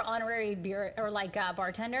be our honorary beer or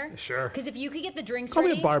bartender? Sure. Because if you could get the drinks Call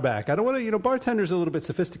ready. me a bar back. I don't want to, bartender's a little bit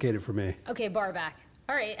sophisticated for me. Okay, bar back.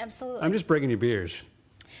 All right, absolutely. I'm just bringing you beers.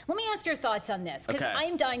 Let me ask your thoughts on this, because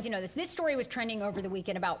I'm dying to know this. This story was trending over the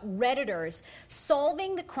weekend about Redditors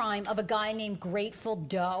solving the crime of a guy named Grateful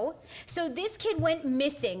Doe. So this kid went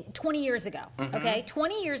missing 20 years ago, okay?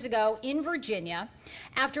 20 years ago in Virginia,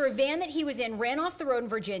 after a van that he was in ran off the road in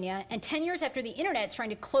Virginia, and 10 years after the internet's trying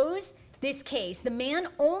to close this case, the man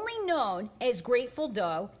only known as Grateful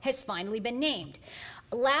Doe has finally been named.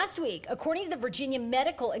 Last week, according to the Virginia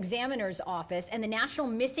Medical Examiner's Office and the National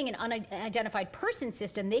Missing and Unidentified Person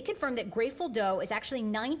System, they confirmed that Grateful Doe is actually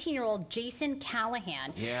 19-year-old Jason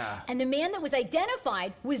Callahan. Yeah. And the man that was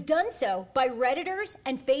identified was done so by Redditors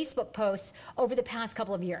and Facebook posts over the past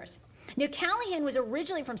couple of years. Now, Callahan was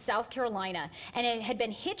originally from South Carolina and had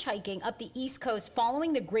been hitchhiking up the East Coast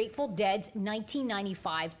following the Grateful Dead's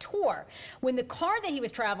 1995 tour, when the car that he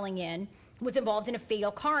was traveling in was involved in a fatal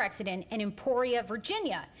car accident in Emporia,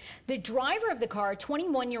 Virginia. The driver of the car, a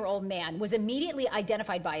 21-year-old man, was immediately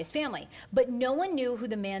identified by his family, but no one knew who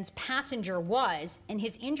the man's passenger was, and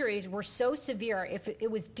his injuries were so severe it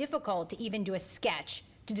was difficult to even do a sketch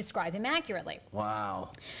to describe him accurately. Wow.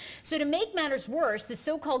 So to make matters worse, the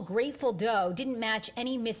so-called Grateful Doe didn't match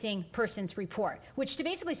any missing persons report, which to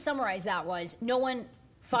basically summarize that was no one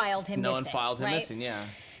filed him missing. No one filed him right? missing, yeah.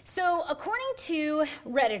 So according to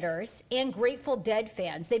Redditors and Grateful Dead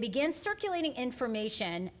fans, they began circulating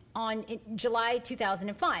information on July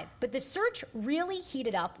 2005. But the search really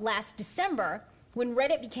heated up last December when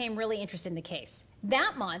Reddit became really interested in the case.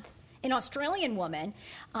 That month, an Australian woman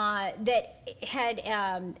that had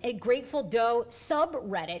a Grateful Doe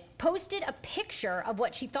subreddit posted a picture of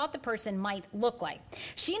what she thought the person might look like.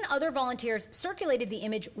 She and other volunteers circulated the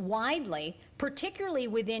image widely, particularly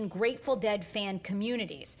within Grateful Dead fan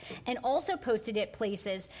communities, and also posted it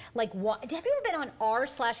places like, have you ever been on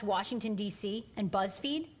r/Washington, D.C. and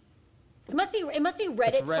BuzzFeed? It must be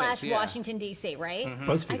Reddit / Washington, D.C., right? Mm-hmm.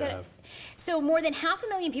 BuzzFeed I have. So more than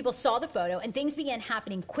 500,000 people saw the photo, and things began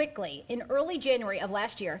happening quickly. In early January of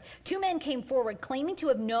last year, two men came forward claiming to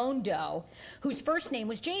have known Doe, whose first name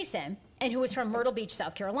was Jason, and who was from Myrtle Beach,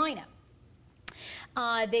 South Carolina.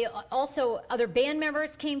 Other band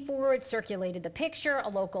members came forward, circulated the picture. A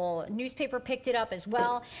local newspaper picked it up as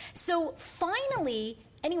well. So finally,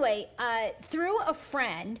 through a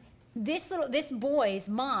friend, this boy's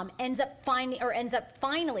mom ends up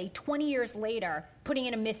finally 20 years later putting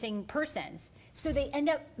in a missing persons. So they end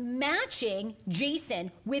up matching Jason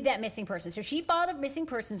with that missing person. So she filed a missing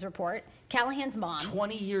persons report, Callahan's mom.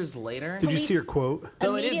 20 years later? Did you see her quote?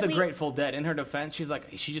 Though it is the Grateful Dead. In her defense, she's like,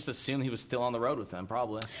 she just assumed he was still on the road with them,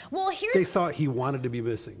 probably. Well, they thought he wanted to be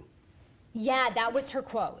missing. Yeah, that was her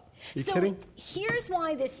quote. You kidding? Here's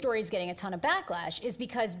why this story is getting a ton of backlash, is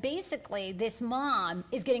because basically this mom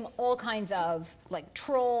is getting all kinds of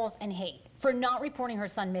trolls and hate for not reporting her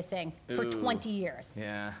son missing for 20 years.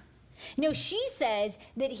 Yeah. No, she says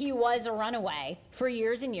that he was a runaway for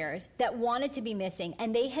years and years that wanted to be missing,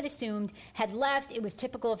 and they had assumed had left. It was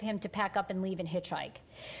typical of him to pack up and leave and hitchhike.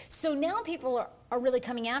 So now people are really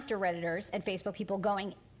coming after Redditors and Facebook people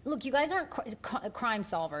going, look, you guys aren't crime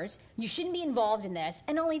solvers. You shouldn't be involved in this.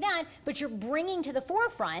 And not only that, but you're bringing to the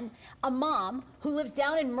forefront a mom who lives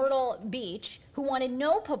down in Myrtle Beach who wanted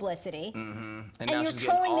no publicity. Mm-hmm. And you're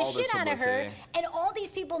trolling the shit out of her. And all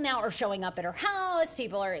these people now are showing up at her house.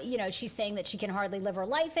 People are, she's saying that she can hardly live her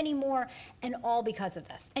life anymore. And all because of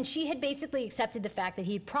this. And she had basically accepted the fact that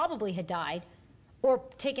he probably had died or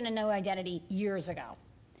taken a no identity years ago.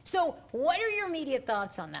 So what are your immediate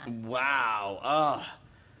thoughts on that? Wow.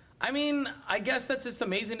 I guess that's just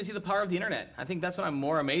amazing to see the power of the internet. I think that's what I'm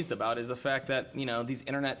more amazed about is the fact that, these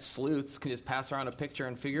internet sleuths can just pass around a picture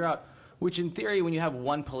and figure out, which in theory, when you have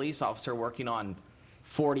one police officer working on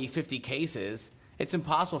 40, 50 cases, it's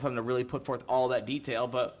impossible for them to really put forth all that detail.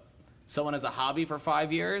 But someone has a hobby for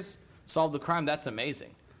 5 years, solve the crime, that's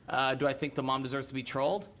amazing. Do I think the mom deserves to be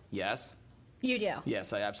trolled? Yes. You do?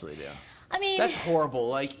 Yes, I absolutely do. I that's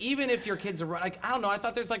horrible. Even if your kids are I don't know. I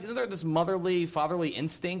thought isn't there this motherly, fatherly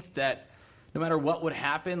instinct that no matter what would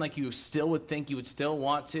happen, you still would think you would still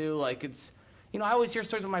want to. It's, I always hear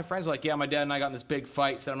stories with my friends yeah, my dad and I got in this big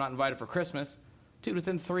fight, said I'm not invited for Christmas. Dude,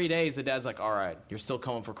 within 3 days, the dad's like, all right, you're still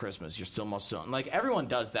coming for Christmas. You're still my son. Like, everyone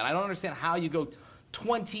does that. I don't understand how you go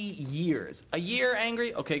 20 years. A year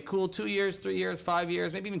angry? Okay, cool. 2 years, 3 years, 5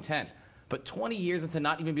 years, maybe even 10. But 20 years and to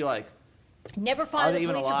not even be like, never filed a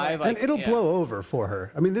police report. Like, and it'll blow over for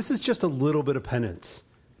her. I mean, this is just a little bit of penance.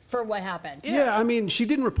 For what happened. Yeah, I mean, she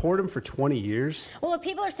didn't report him for 20 years. Well, if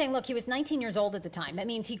people are saying, look, he was 19 years old at the time. That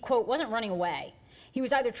means he, quote, wasn't running away. He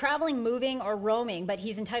was either traveling, moving, or roaming, but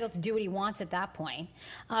he's entitled to do what he wants at that point.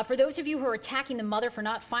 For those of you who are attacking the mother for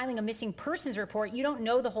not filing a missing persons report, you don't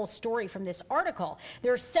know the whole story from this article.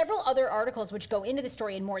 There are several other articles which go into the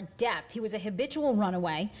story in more depth. He was a habitual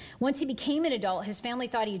runaway. Once he became an adult, his family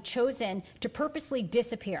thought he had chosen to purposely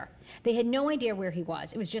disappear. They had no idea where he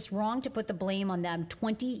was. It was just wrong to put the blame on them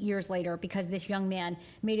 20 years later because this young man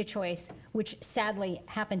made a choice which sadly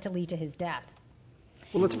happened to lead to his death.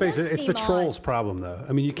 Well, let's face it, it's the trolls' problem, though.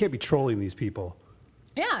 I mean, you can't be trolling these people.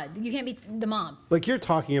 Yeah, you can't be the mom. Like, you're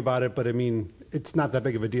talking about it, but I mean, it's not that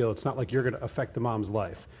big of a deal. It's not like you're going to affect the mom's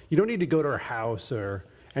life. You don't need to go to her house or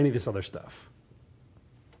any of this other stuff.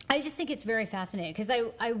 I just think it's very fascinating because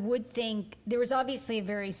I would think there was obviously a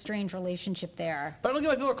very strange relationship there. But I don't get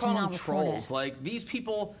why people are calling them trolls. Like, these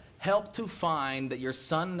people helped to find that your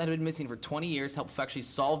son that had been missing for 20 years helped actually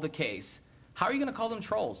solve the case. How are you going to call them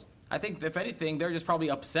trolls? I think, if anything, they're just probably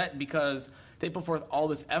upset because they put forth all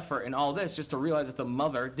this effort and all this just to realize that the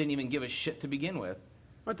mother didn't even give a shit to begin with.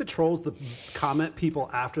 Aren't the trolls the comment people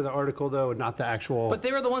after the article, though, and not the actual... But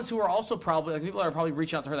they were the ones who were also probably... Like, people that are probably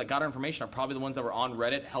reaching out to her that got her information are probably the ones that were on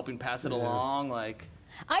Reddit helping pass it along, like...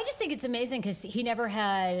 I just think it's amazing because he never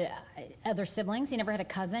had other siblings. He never had a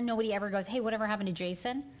cousin. Nobody ever goes, hey, whatever happened to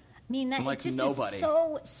Jason? I mean, that like just nobody. Is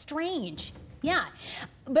so strange. Yeah.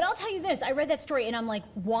 But I'll tell you this. I read that story, and I'm like,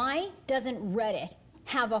 why doesn't Reddit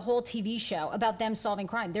have a whole TV show about them solving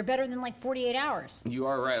crime? They're better than, like, 48 Hours. You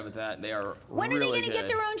are right with that. They are when really are they going to get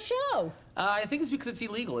their own show? I think it's because it's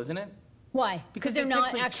illegal, isn't it? Why? Because they're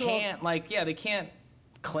not actual... Can't, like, yeah, they can't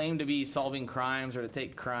claim to be solving crimes or to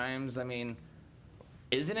take crimes. I mean,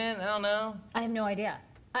 isn't it? I don't know. I have no idea.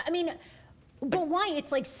 I mean, but why?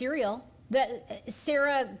 It's like Serial. That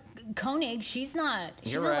Sarah Koenig, she's not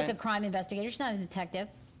like a crime investigator. She's not a detective.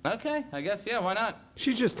 Okay, I guess, yeah, why not?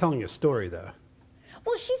 She's just telling a story, though.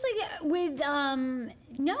 Well, she's like with,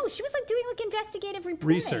 no, she was like doing like investigative reporting.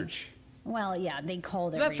 Research. Well, yeah, they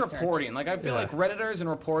called it That's research. reporting. Like, I feel like Redditors and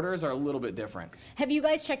reporters are a little bit different. Have you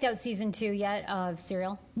guys checked out season 2 yet of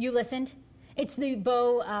Serial? You listened? It's the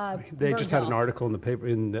Bo They just had an article in the paper,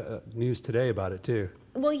 in the news today about it, too.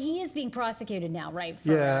 Well, he is being prosecuted now, right?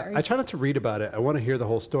 Yeah, I try not to read about it. I want to hear the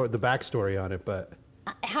whole story, the backstory on it, but...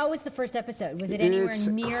 How was the first episode? Was it anywhere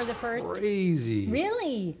near the first? Crazy.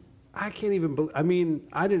 Really? I can't even believe... I mean,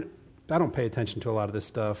 I don't pay attention to a lot of this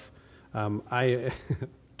stuff.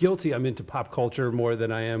 Guilty, I'm into pop culture more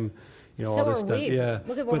than I am, all this stuff. We. Yeah.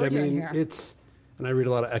 Look at what we're doing here. And I read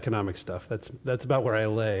a lot of economic stuff. That's about where I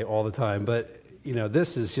lay all the time. But,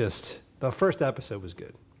 this is just... The first episode was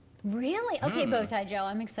good. Really? Okay, Bowtie Joe,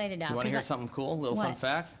 I'm excited now. You want to hear something cool? A little fun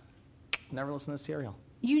fact? Never listened to Serial.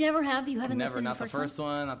 You never have? You haven't listened to the first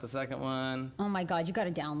one, not the second one. Oh my God, you got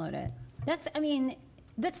to download it.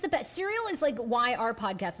 That's the best. Serial is like why our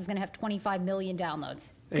podcast is going to have 25 million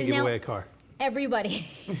downloads. And give away a car. Everybody.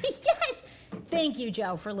 Yes. Thank you,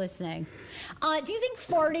 Joe, for listening. Do you think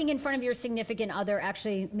farting in front of your significant other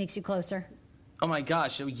actually makes you closer? Oh my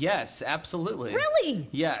gosh, yes, absolutely. Really?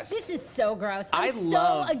 Yes. This is so gross. I'm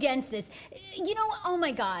so against this. Oh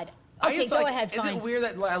my God. Okay, go ahead, fine. Is it weird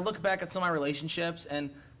that I look back at some of my relationships and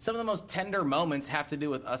some of the most tender moments have to do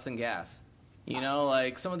with us and gas?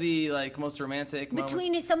 Like some of the most romantic moments.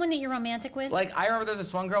 Between someone that you're romantic with? Like, I remember there's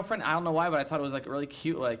this one girlfriend, I don't know why, but I thought it was really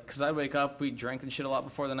cute, because I'd wake up, we'd drink and shit a lot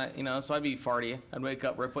before the night, so I'd be farty. I'd wake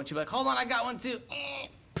up, rip one, she'd be like, hold on, I got one too.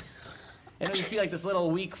 And it would just be like this little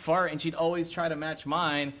weak fart, and she'd always try to match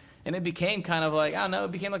mine. And it became kind of like, I don't know,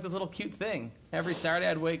 it became like this little cute thing. Every Saturday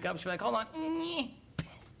I'd wake up, she'd be like, hold on.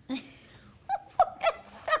 That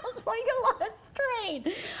sounds like a lot of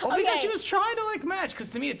strain. Well, because she was trying to match, because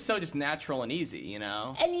to me it's so just natural and easy, And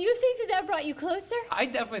you think that brought you closer? I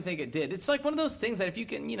definitely think it did. It's like one of those things that if you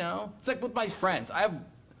can, it's like with my friends.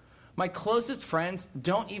 My closest friends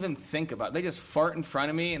don't even think about it. They just fart in front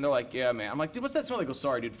of me, and they're like, yeah, man. I'm like, dude, what's that smell? They go,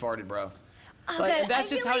 sorry, dude, farted, bro. That's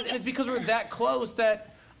just how and it's because we're that close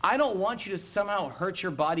that I don't want you to somehow hurt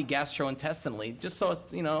your body gastrointestinally, just so it's,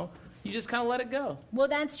 you just kind of let it go. Well,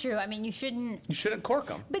 that's true. I mean, you shouldn't... You shouldn't cork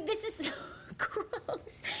them. But this is so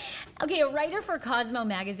Gross. Okay, a writer for Cosmo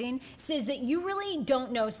magazine says that you really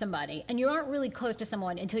don't know somebody and you aren't really close to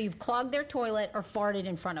someone until you've clogged their toilet or farted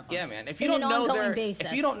in front of them. Yeah, man. If you don't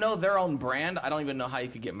know their own brand, I don't even know how you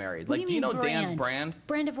could get married. Like, do you know Dan's brand?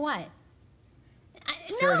 Brand of what?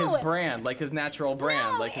 Sir, his brand, like his natural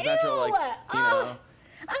brand, like his natural, like, you know.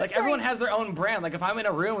 Like, everyone has their own brand. Like, if I'm in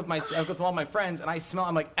a room with all my friends and I smell,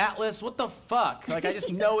 I'm like, Atlas, what the fuck? Like, I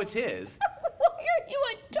just know it's his. Why are you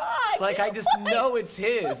a dog? Like, I just know it's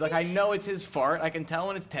his. Like, I know it's his fart. I can tell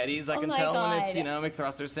when it's Teddy's. I can tell when it's,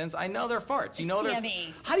 McThruster Since. I know their farts. You know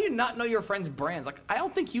Sammy. How do you not know your friends' brands? Like, I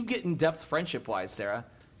don't think you get in-depth friendship-wise, Sarah.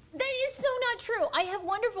 That is so not true. I have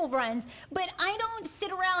wonderful friends, but I don't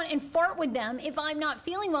sit around and fart with them. If I'm not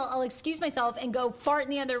feeling well, I'll excuse myself and go fart in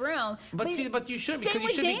the other room. But you should, because you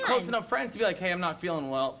should be close enough friends to be like, hey, I'm not feeling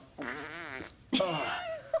well. All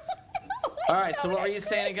right, so what were you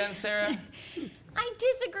saying again, Sarah? I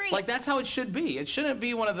disagree. Like, that's how it should be. It shouldn't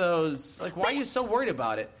be one of those, like, why are you so worried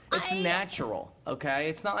about it? It's natural, okay?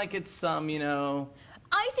 It's not like it's some,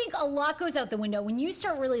 I think a lot goes out the window when you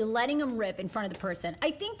start really letting them rip in front of the person.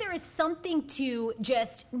 I think there is something to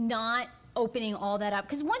just not opening all that up.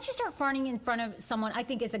 Because once you start farting in front of someone, I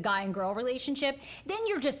think it's a guy and girl relationship, then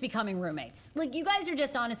you're just becoming roommates. Like, you guys are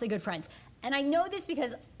just honestly good friends. And I know this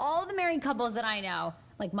because all the married couples that I know,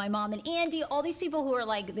 like my mom and Andy, all these people who are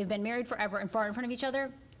like, they've been married forever and fart in front of each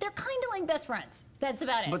other, they're kind of like best friends. That's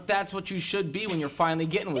about it. But that's what you should be when you're finally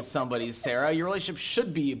getting with somebody, Sarah. Your relationship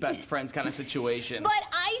should be a best friends kind of situation. But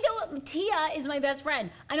I don't. Tia is my best friend.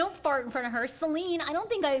 I don't fart in front of her. Celine, I don't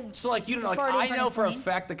think I. So, like, you don't know. Like, I know for a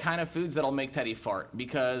fact the kind of foods that'll make Teddy fart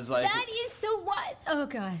because, like. That is so what? Oh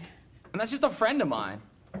God. And that's just a friend of mine.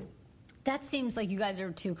 That seems like you guys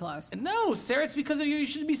are too close. No, Sarah, it's because of you. You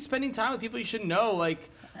should be spending time with people you should know. Like,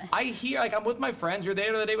 I hear, like, I'm with my friends. You're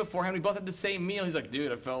there the day beforehand. We both had the same meal. He's like,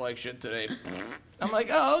 dude, I felt like shit today. I'm like,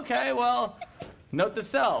 oh, okay, well, note to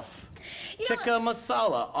self. Tikka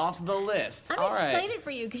masala off the list. I'm excited for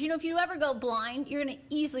you because, if you ever go blind, you're going to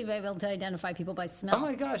easily be able to identify people by smell. Oh,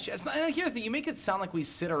 my gosh. It's not, and here's the thing. You make it sound like we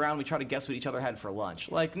sit around, we try to guess what each other had for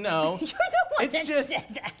lunch. Like, no. You're the one that said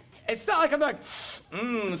that. It's not like I'm like,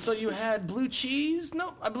 so you had blue cheese?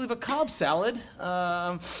 No, I believe a Cobb salad.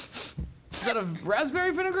 Is that a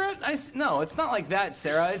raspberry vinaigrette? No, it's not like that,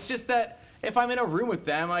 Sarah. It's just that if I'm in a room with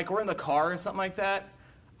them, like we're in the car or something like that,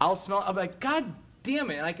 I'll be like, God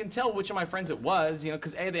damn it. And I can tell which of my friends it was,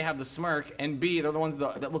 because A, they have the smirk, and B, they're the ones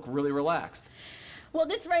that look really relaxed. Well,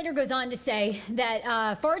 this writer goes on to say that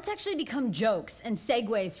farts actually become jokes and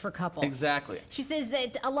segues for couples. Exactly. She says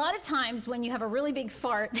that a lot of times when you have a really big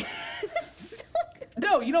fart...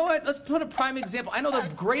 No, you know what? Let's put a prime example. I know the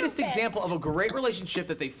greatest example of a great relationship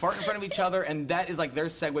that they fart in front of each other, and that is like their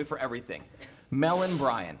segue for everything. Mel and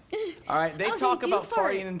Brian. All right, they talk about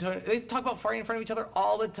farting in front of each other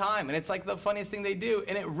all the time, and it's like the funniest thing they do,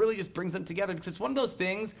 and it really just brings them together because it's one of those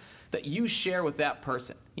things that you share with that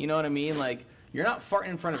person. You know what I mean? Like, you're not farting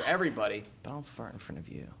in front of everybody, but I'll fart in front of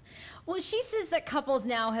you. Well, she says that couples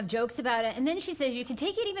now have jokes about it, and then she says you can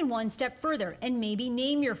take it even one step further and maybe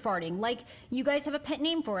name your farting. Like, you guys have a pet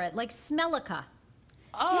name for it, like Smellica.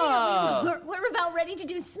 Oh. Yeah, we're about ready to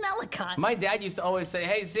do Smellica. My dad used to always say,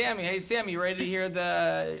 hey, Sammy, you ready to hear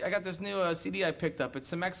I got this new CD I picked up. It's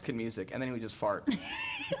some Mexican music. And then he would just fart.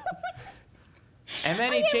 And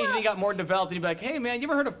then he changed and he got more developed. And he'd be like, hey, man, you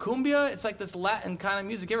ever heard of cumbia? It's like this Latin kind of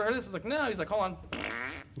music. You ever heard of this? I was like, no. He's like, hold on.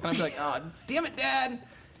 And I'd be like, oh, damn it, Dad.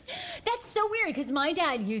 That's so weird because my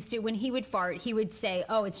dad used to, when he would fart, he would say,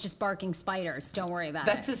 oh, it's just barking spiders. Don't worry about it.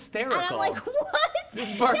 That's hysterical. And I'm like, what?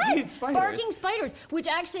 Just barking spiders. Barking spiders. Which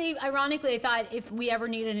actually, ironically, I thought if we ever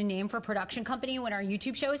needed a name for a production company when our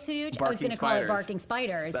YouTube show is huge, I was going to call it Barking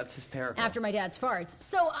Spiders. That's hysterical. After my dad's farts.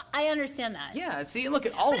 So I understand that. Yeah, see, look,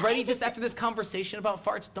 already just after this conversation about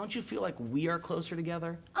farts, don't you feel like we are closer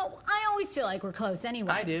together? Oh, I always feel like we're close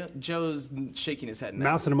anyway. I do. Joe's shaking his head now.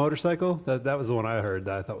 Mouse and a motorcycle? That was the one I heard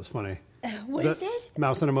that I thought was funny. What is it?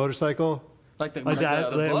 Mouse and a motorcycle. Like my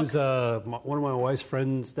dad, the it book? was one of my wife's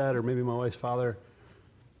friends' dad, or maybe my wife's father,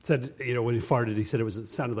 said, when he farted, he said it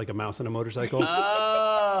sounded like a mouse on a motorcycle.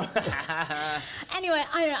 Oh. Anyway,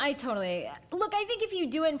 I totally look. I think if you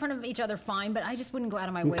do it in front of each other, fine. But I just wouldn't go out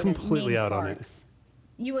of my way to completely name out farts. on it.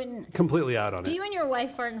 You wouldn't. Completely out on it. Do you and your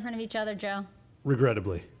wife fart in front of each other, Joe?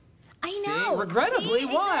 Regrettably. I know. Regrettably?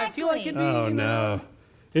 Why? Exactly. I feel like it'd be. Oh no.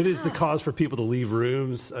 It is the cause for people to leave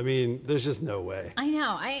rooms. I mean, there's just no way. I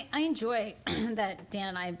know. I enjoy that Dan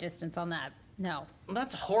and I have distance on that. No. Well,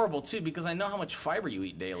 that's horrible, too, because I know how much fiber you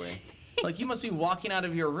eat daily. Like, you must be walking out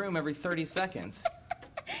of your room every 30 seconds.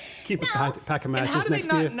 Keep a pack of matches next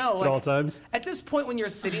to you know? at all times. At this point when you're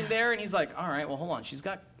sitting there and he's like, all right, well, hold on. She's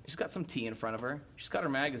She's got some tea in front of her. She's got her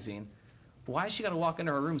magazine. Why has she got to walk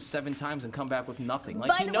into her room 7 times and come back with nothing?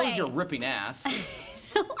 Like, he knows you're ripping ass.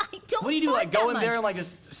 No, I don't. What do you do? Like, go in there and much. like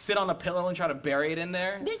just sit on a pillow and try to bury it in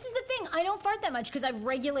there? This is the thing. I don't fart that much because I've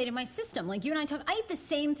regulated my system. Like you and I talk. I eat the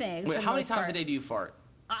same things. Wait, how many times a day do you fart?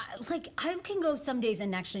 I can go some days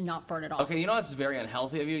and actually not fart at all. Okay, you know that's very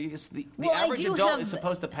unhealthy of you. The average adult is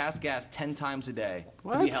supposed to pass gas 10 times a day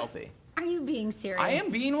to be healthy. Are you being serious? I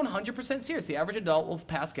am being 100% serious. The average adult will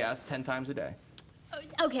pass gas 10 times a day.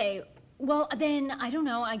 Okay. Well, then I don't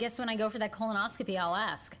know. I guess when I go for that colonoscopy, I'll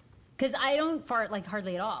ask because I don't fart like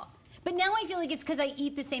hardly at all. But now I feel like it's because I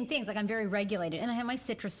eat the same things. Like I'm very regulated, and I have my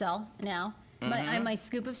Citracel now. I have my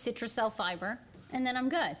scoop of Citracel fiber, and then I'm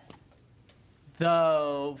good.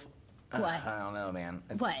 Though, what? I don't know, man.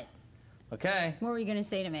 What? Okay. What were you going to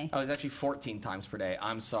say to me? Oh, it's actually 14 times per day.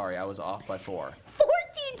 I'm sorry, I was off by 4. 14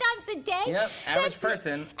 times a day? Yep, average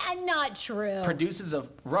person. And not true. Produces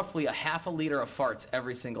roughly a half a liter of farts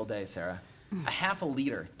every single day, Sarah. A half a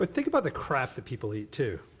liter. But think about the crap that people eat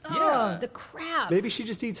too. Oh, the crap. Maybe she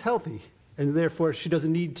just eats healthy, and therefore she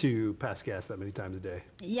doesn't need to pass gas that many times a day.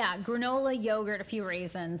 Yeah, granola, yogurt, a few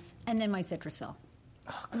raisins, and then my Citracel.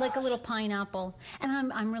 Like a little pineapple.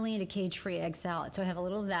 And I'm really into cage-free egg salad, so I have a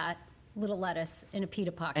little of that, little lettuce in a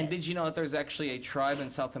pita pocket. And did you know that there's actually a tribe in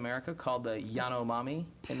South America called the Yanomami,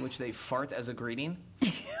 in which they fart as a greeting?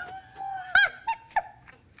 What?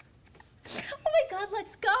 Oh my God,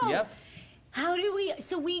 let's go. Yep. How do we?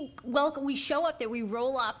 So we show up there. We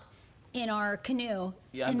roll up in our canoe.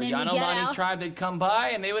 Yeah, and the then we get Yanomami out. tribe, they'd come by,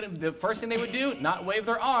 and the first thing they would do, not wave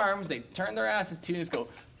their arms, they'd turn their asses to you and just go.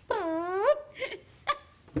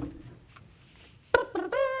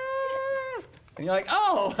 And you're like,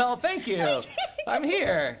 oh, well, thank you. I'm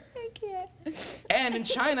here. I can't. And in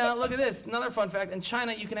China, look at this. Another fun fact. In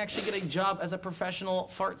China, you can actually get a job as a professional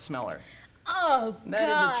fart smeller. Oh, That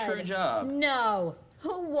God. is a true job. No.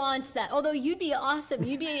 Who wants that? Although you'd be awesome.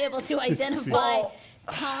 You'd be able to identify Well,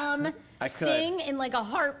 Tom I could. Sing in like a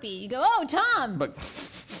heartbeat. You go, oh, Tom. But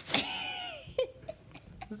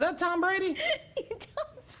is that Tom Brady? Tom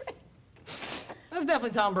Brady. That's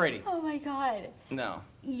definitely Tom Brady. Oh, my God. No.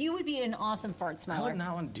 You would be an awesome fart I smeller. would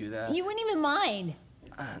not want to do that. You wouldn't even mind.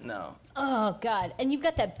 No. Oh, God. And you've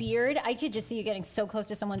got that beard. I could just see you getting so close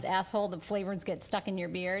to someone's asshole, the flavors get stuck in your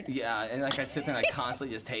beard. Yeah, and like I sit there and I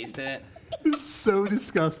constantly just taste it. It's so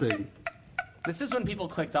disgusting. This is when people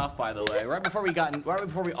clicked off, by the way, right before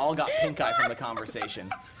we all got pink eye from the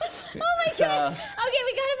conversation. Oh, my God. Okay,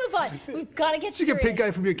 we got to move on. We've got to get Did you serious. get pink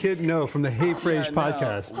eye from your kid? No, from the Hey Frase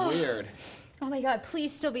podcast. No, weird. Oh, my God.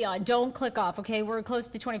 Please still be on. Don't click off, okay? We're close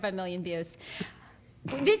to 25 million views.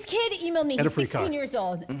 This kid emailed me. And a He's free 16 car. years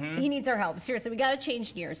old. He needs our help. Seriously, we got to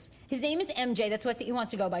change gears. His name is MJ. That's what he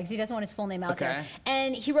wants to go by because he doesn't want his full name out there.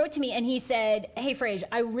 And he wrote to me and he said, hey, Frase,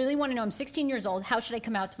 I really want to know. I'm 16 years old. How should I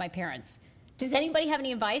come out to my parents? Does anybody have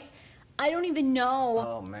any advice? I don't even know.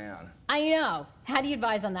 Oh, man. I know. How do you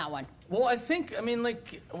advise on that one? Well,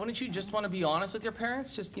 wouldn't you just want to be honest with your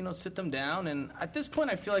parents? Just, sit them down. And at this point,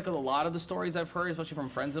 I feel like a lot of the stories I've heard, especially from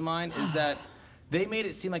friends of mine, is that they made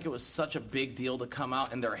it seem like it was such a big deal to come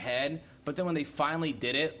out in their head. But then when they finally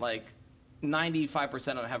did it, like 95% of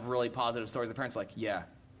them have really positive stories. The parents are like, yeah,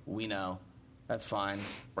 we know. That's fine.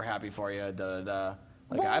 We're happy for you. Da-da-da.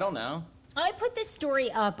 Like, I don't know. I put this story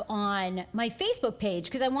up on my Facebook page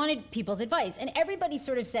because I wanted people's advice. And everybody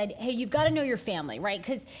sort of said, hey, you've got to know your family, right?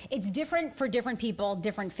 Because it's different for different people,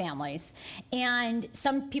 different families. And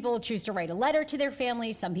some people choose to write a letter to their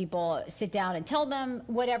family. Some people sit down and tell them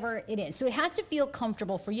whatever it is. So it has to feel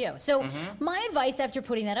comfortable for you. So my advice after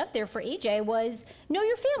putting that up there for AJ was know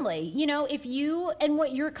your family, if you and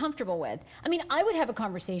what you're comfortable with. I mean, I would have a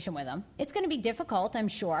conversation with them. It's going to be difficult, I'm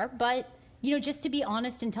sure, but just to be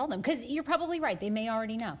honest and tell them. Because you're probably right. They may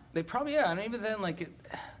already know. They probably, yeah. And even then,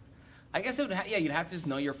 I guess it would you'd have to just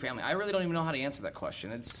know your family. I really don't even know how to answer that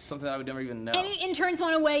question. It's something that I would never even know. Any interns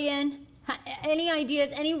want to weigh in? Any ideas,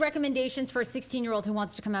 any recommendations for a 16-year-old who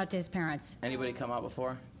wants to come out to his parents? Anybody come out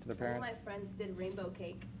before to their parents? One of my friends did rainbow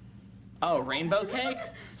cake. Oh, rainbow cake?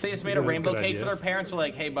 So you just made a rainbow cake for their parents? Were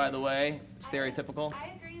like, hey, by the way, stereotypical?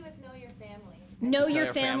 I agree with know your family. Know Just your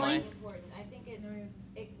your family. family. Important. I think it 100%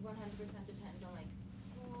 depends on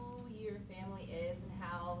who your family is and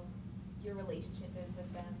how your relationship is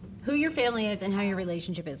with them. Who your family is and how your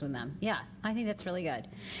relationship is with them. Yeah, I think that's really good.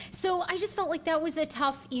 So I just felt like that was a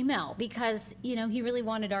tough email because, he really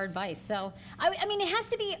wanted our advice. So, I mean, it has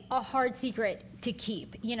to be a hard secret to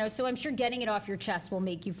keep, so I'm sure getting it off your chest will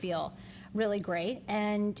make you feel really great.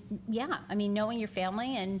 And yeah, I mean, knowing your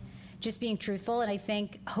family and just being truthful. And I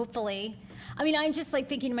think hopefully, I'm just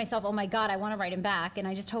thinking to myself, oh my God, I want to write him back. And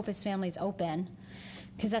I just hope his family's open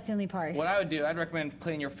Because that's the only part. What I would do, I'd recommend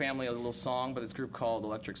playing your family a little song by this group called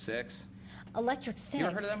Electric Six. Electric Six? You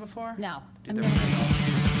ever heard of them before? No. Dude, I'm they're gonna...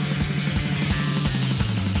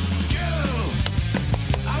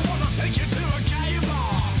 I want to take you to a gay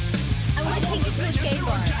bar. I want to take you to a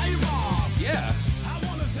gay bar. Yeah. I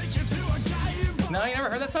want to take you to a gay bar. No, you never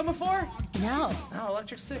heard that song before? No. Oh,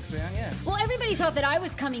 Electric Six, man, yeah. Well, everybody thought that I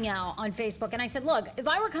was coming out on Facebook, and I said, look, if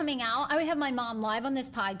I were coming out, I would have my mom live on this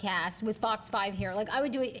podcast with Fox 5 here. Like, I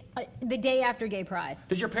would do it the day after Gay Pride.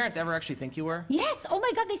 Did your parents ever actually think you were? Yes. Oh,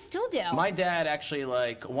 my God, they still do. My dad actually,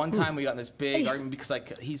 like, one time we got in this big argument because,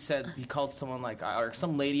 like, he called someone, like, or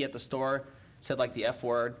some lady at the store said, like, the F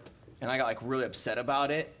word, and I got, like, really upset about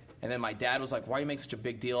it. And then my dad was like, why are you making such a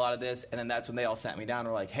big deal out of this? And then that's when they all sat me down and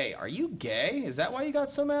were like, hey, are you gay? Is that why you got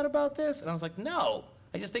so mad about this? And I was like, no.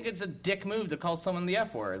 I just think it's a dick move to call someone the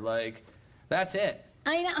F word. Like, that's it.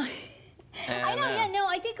 I know. And, I know, yeah, no,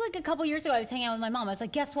 I think like a couple years ago I was hanging out with my mom. I was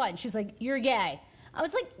like, guess what? And she was like, you're gay. I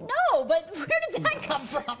was like, no, but where did that come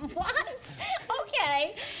from? What?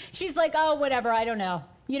 Okay. She's like, oh, whatever, I don't know.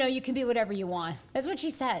 You know, you can be whatever you want. That's what she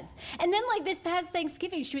says. And then, like, this past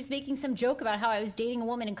Thanksgiving, she was making some joke about how I was dating a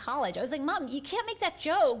woman in college. I was like, Mom, you can't make that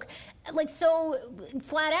joke, like, so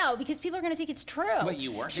flat out because people are going to think it's true. But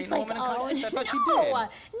you weren't She's dating a woman in college? I thought you did.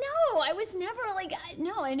 No, I was never, like,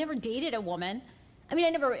 I never dated a woman. I mean, I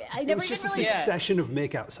never It was just a really... succession of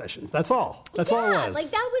makeout sessions. That's all. That's all it was. Like,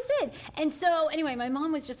 that was it. And so, anyway, my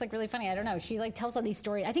mom was just, like, really funny. I don't know. She, like, tells all these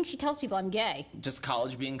stories. I think she tells people I'm gay. Just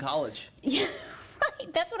college being college. Yeah.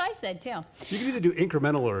 Right, that's what I said too. You can either do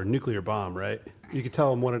incremental or nuclear bomb, right? You could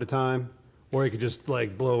tell them one at a time, or you could just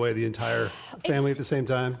like blow away the entire family at the same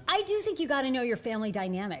time. I do think you got to know your family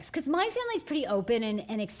dynamics because my family's pretty open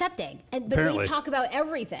and accepting, but Apparently. we talk about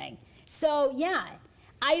everything. So yeah,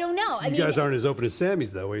 I don't know. I You mean, guys aren't as open as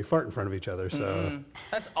Sammy's though, where you fart in front of each other. So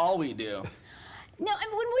That's all we do. No, I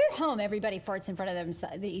mean, when we're home, everybody farts in front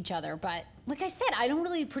of each other. But like I said, I don't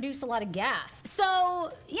really produce a lot of gas.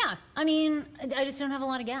 So yeah, I mean, I just don't have a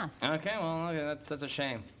lot of gas. Okay, well, okay, that's a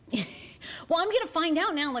shame. Well, I'm gonna find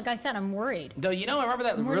out now. Like I said, I'm worried. Though, you know, I remember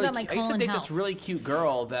that I'm worried really. about my I used to colon date health. this really cute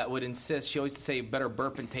girl that would insist. She always used to say, "Better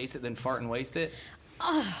burp and taste it than fart and waste it."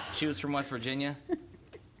 She was from West Virginia.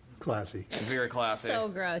 classy. Very classy. So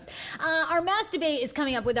gross. Our mass debate is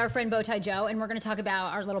coming up with our friend Bowtie Joe, and we're going to talk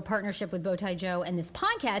about our little partnership with Bowtie Joe and this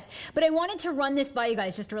podcast. But I wanted to run this by you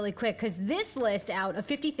guys just really quick because this list out of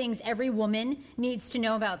 50 things every woman needs to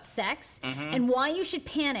know about sex and why you should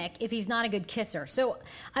panic if he's not a good kisser. So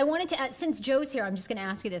I wanted to, since Joe's here, I'm just going to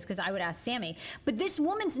ask you this because I would ask Samy. But this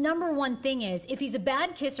woman's number one thing is if he's a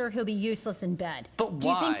bad kisser, he'll be useless in bed. But Do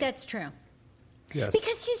you why? think that's true? Yes.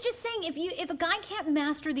 Because she's just saying if a guy can't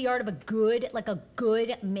master the art of a good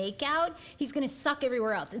makeout, he's gonna suck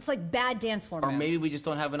everywhere else. It's like bad dance floor Or moves. maybe we just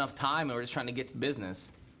don't have enough time and we're just trying to get to business.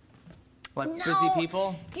 Like No. busy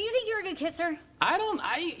people. Do you think you're a good kisser? I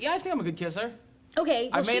think I'm a good kisser. Okay.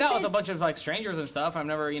 Well, I've made she out says, with a bunch of like strangers and stuff. I've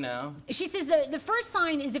never, She says the first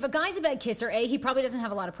sign is if a guy's a bad kisser, A, he probably doesn't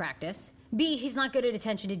have a lot of practice. B, he's not good at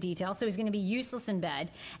attention to detail, so he's going to be useless in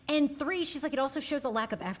bed. And 3, she's like, it also shows a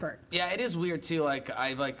lack of effort. Yeah, it is weird too. Like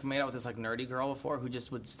I've like made out with this like nerdy girl before who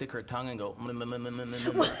just would stick her tongue and go.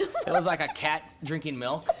 It was like a cat drinking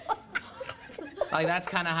milk. Like that's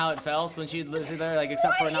kind of how it felt when she'd listen there. Like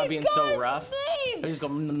except for it not being so rough. It would just go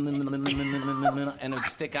and it would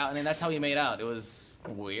stick out, and then that's how we made out. It was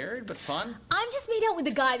weird but fun. I've just made out with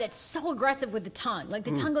a guy that's so aggressive with the tongue. Like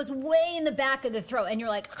the tongue goes way in the back of the throat, and you're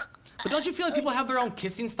like. But don't you feel like people have their own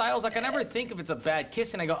kissing styles? Like I never think if it's a bad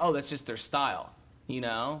kiss, and I go, oh, that's just their style.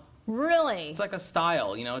 Really? It's like a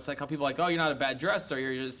style. It's like how people are like, oh, you're not a bad dresser,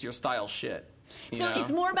 you're just your style shit. So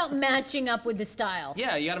it's more about matching up with the styles.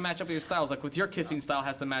 Yeah, you got to match up with your styles. Like with your kissing style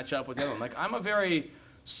has to match up with the other one. Like I'm a very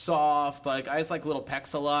soft, like I just like little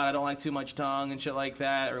pecks a lot. I don't like too much tongue and shit like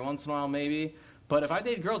that. Every once in a while maybe. But if I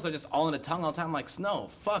date girls that are just all in the tongue all the time, I'm like, no,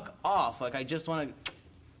 fuck off. Like I just want to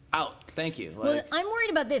out. Thank you. Like, Well, I'm worried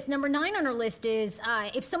about this. Number 9 on her list is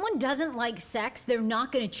if someone doesn't like sex, they're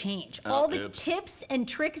not going to change. All the tips and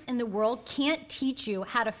tricks in the world can't teach you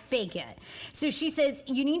how to fake it. So she says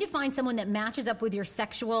you need to find someone that matches up with your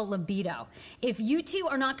sexual libido. If you two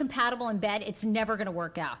are not compatible in bed, it's never going to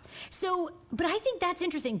work out. So, but I think that's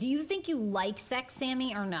interesting. Do you think you like sex,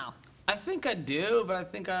 Samy, or no? I think I do, but I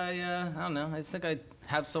think I don't know. I just think I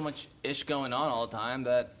have so much ish going on all the time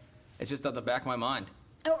that it's just at the back of my mind.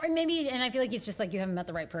 Or maybe, and I feel like it's just like you haven't met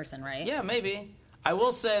the right person, right? Yeah, maybe. I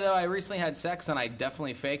will say, though, I recently had sex, and I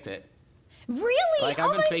definitely faked it. Really? Like,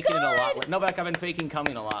 I've been faking God. it a lot. No, but like, I've been faking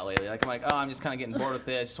coming a lot lately. Like, I'm like, oh, I'm just kind of getting bored with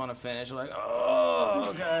this. Just want to finish. I'm like, oh,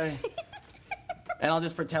 okay. and I'll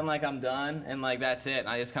just pretend like I'm done, and like that's it, and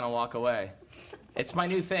I just kind of walk away. It's my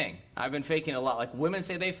new thing. I've been faking it a lot. Like women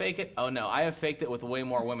say they fake it. Oh no, I have faked it with way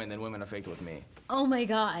more women than women have faked it with me. Oh my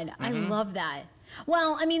God, I love that.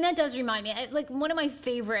 Well, I mean, that does remind me, like one of my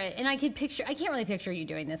favorite, and I can't really picture you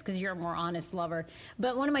doing this because you're a more honest lover,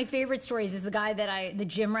 but one of my favorite stories is the guy the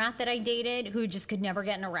gym rat that I dated who just could never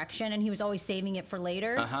get an erection and he was always saving it for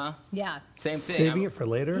later. Yeah. Same thing. Saving it for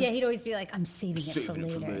later? Yeah, he'd always be like, I'm saving it for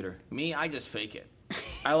later. Me, I just fake it.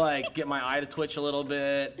 I like get my eye to twitch a little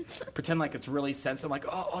bit, pretend like it's really sensitive. I'm like,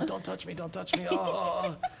 oh, don't touch me.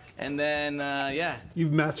 Oh. And then, yeah.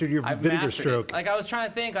 You've mastered your vinegar stroke. It. Like, I was trying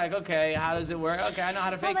to think, like, okay, how does it work? Okay, I know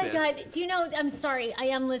how to fake this. Oh, my God. Do you know, I'm sorry, I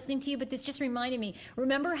am listening to you, but this just reminded me.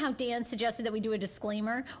 Remember how Dan suggested that we do a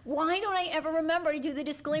disclaimer? Why don't I ever remember to do the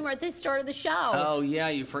disclaimer at the start of the show? Oh, yeah,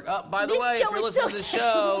 you forgot. Oh, by the way, if you're listening to the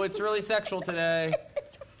show, it's really sexual today.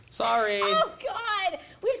 Sorry. Oh, God.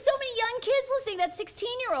 We have so many young kids listening. That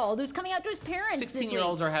 16-year-old who's coming out to his parents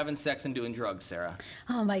 16-year-olds are having sex and doing drugs, Sarah.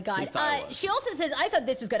 Oh, my God. She also says, I thought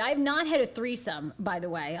this was good. I have not had a threesome, by the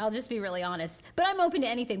way. I'll just be really honest. But I'm open to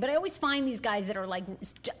anything. But I always find these guys that are like,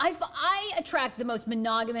 I attract the most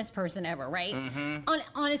monogamous person ever, right?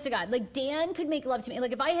 Honest to God. Like, Dan could make love to me.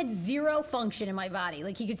 Like, if I had zero function in my body,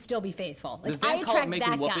 like, he could still be faithful. Like, Does Dan I call it attract making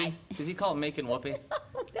that whoopee? guy. Does he call it making whoopee?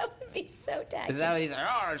 That would be so tacky. Is that what he's like,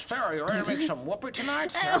 oh, Sarah, you ready to make some whoopee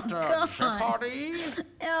tonight after a party?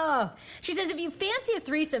 Oh. She says, if you fancy a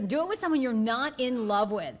threesome, do it with someone you're not in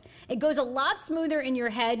love with. It goes a lot smoother in your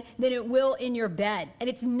head than it will in your bed. And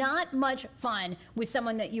it's not much fun with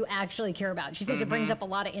someone that you actually care about. She says it brings up a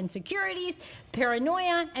lot of insecurities,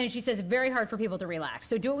 paranoia, and she says it's very hard for people to relax.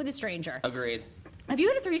 So do it with a stranger. Agreed. Have you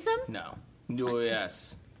had a threesome? No.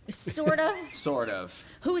 Yes. Sort of? Sort of.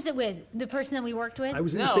 Who was it with? The person that we worked with? I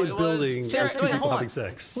was in the same building Sarah, as two people having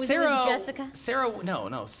sex. Was it with Jessica? Sarah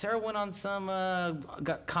went on some,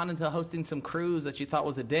 got caught into hosting some cruise that she thought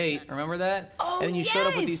was a date. Remember that? Oh, and you showed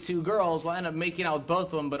up with these two girls. Well, I ended up making out with both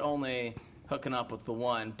of them, but only hooking up with the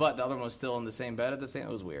one. But the other one was still in the same bed at the same.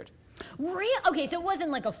 It was weird. Real? Okay, so it wasn't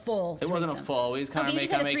like a full threesome. It wasn't a full. We was kind of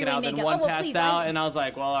making out. Then makeup. one passed out, and I was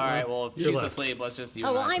like, well, all right, well, if she's left. asleep, let's just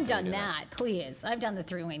Oh, well, I've done that. Please. I've done the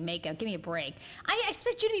three-way makeup. Give me a break. I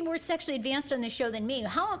expect you to be more sexually advanced on this show than me.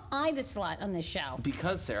 How am I the slut on this show?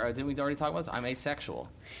 Because, Sarah, didn't we already talk about this? I'm asexual.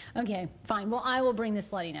 Okay, fine. Well, I will bring the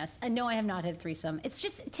sluttiness. And no, I have not had a threesome. It's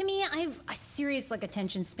just, to me, I have a serious, like,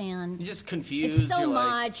 attention span. You're just confused. It's so You're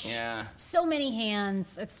much. Like, yeah. So many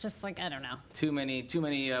hands. It's just like, I don't know. Too many, too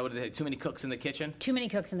many cooks in the kitchen? Too many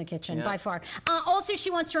cooks in the kitchen, Yeah. by far. Also, she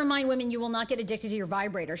wants to remind women you will not get addicted to your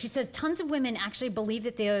vibrator. She says tons of women actually believe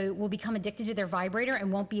that they will become addicted to their vibrator and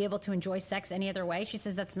won't be able to enjoy sex any other way. She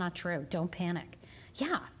says that's not true. Don't panic.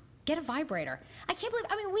 Yeah. Get a vibrator. I can't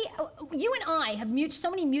believe, you and I have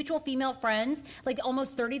so many mutual female friends, like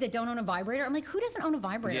almost 30 that don't own a vibrator. I'm like, who doesn't own a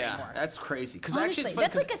vibrator anymore? Yeah, that's crazy. Because honestly, actually, it's funny,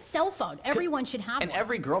 that's like a cell phone. Everyone should have and one. And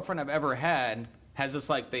every girlfriend I've ever had has this,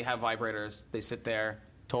 like, they have vibrators. They sit there,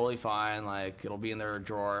 totally fine. Like, it'll be in their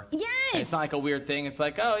drawer. Yes. And it's not like a weird thing. It's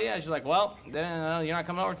like, oh, yeah. She's like, well, then, you're not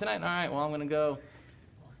coming over tonight? All right, well, I'm going to go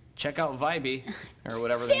check out Vibey, or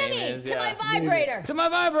whatever the name is. To my vibrator. To my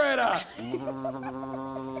vibrator.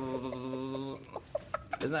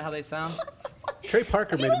 Isn't that how they sound? Trey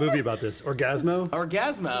Parker made a movie about this. Orgasmo?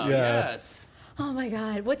 Orgasmo, Yeah. yes. Oh my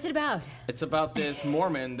God. What's it about? It's about this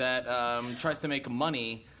Mormon that tries to make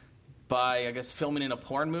money by, I guess, filming in a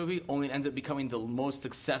porn movie, only it ends up becoming the most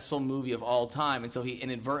successful movie of all time, and so he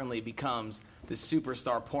inadvertently becomes this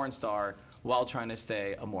superstar porn star while trying to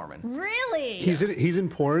stay a Mormon. Really? He's in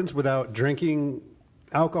porns without drinking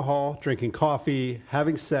alcohol, drinking coffee,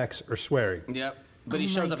 having sex, or swearing. Yep. But he Oh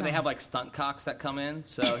shows my up and they God. have like stunt cocks that come in.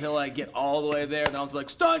 So he'll like get all the way there and they'll be like,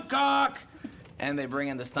 stunt cock! And they bring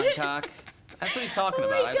in the stunt cock. That's what he's talking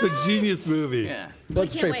about. It's a genius movie. Yeah.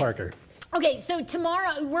 That's can't Trey wait. Parker. Okay, so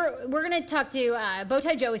tomorrow we're going to talk to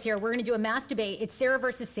Bowtie Joe is here. We're going to do a mass debate. It's Sarah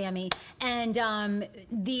versus Samy, and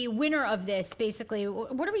the winner of this, basically,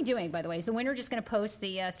 what are we doing? By the way, is the winner just going to post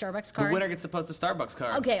the Starbucks card? The winner gets to post the Starbucks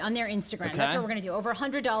card. Okay, on their Instagram. Okay. That's what we're going to do. Over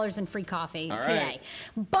 $100 in free coffee All today.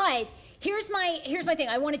 right. But here's my thing.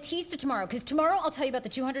 I want to tease to tomorrow because tomorrow I'll tell you about the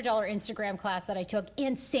 $200 Instagram class that I took.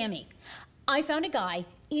 And Samy, I found a guy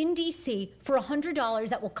in DC for $100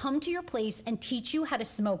 that will come to your place and teach you how to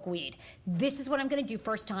smoke weed. This is what I'm going to do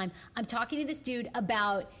first time. I'm talking to this dude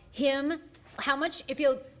about him How much? If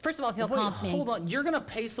you'll first of all, if you'll comp me. Hold on. You're gonna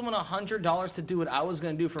pay someone $100 to do what I was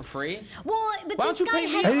gonna do for free? Well, but Why this don't you guy pay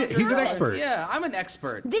me has a $100? He's an expert. Yeah, I'm an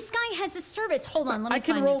expert. This guy has a service. Hold on, let me I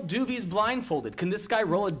can find roll this. doobies blindfolded. Can this guy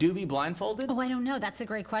roll a doobie blindfolded? Oh, I don't know. That's a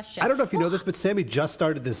great question. I don't know if you know this, but Samy just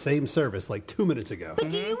started the same service like 2 minutes ago. But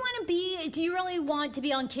do you really want to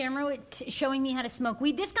be on camera showing me how to smoke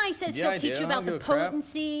weed? This guy says Yeah, he'll I teach do. you I about don't the give a crap.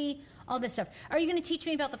 potency, all this stuff. Are you going to teach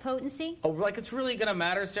me about the potency? Oh, like it's really gonna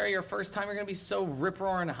matter, Sarah? Your first time, you're gonna be so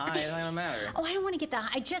rip-roaring high, it's not gonna matter. Oh, I don't want to get that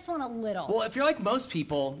high. I just want a little. Well, if you're like most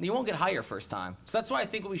people, you won't get high your first time. So that's why I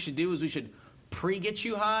think what we should do is we should pre-get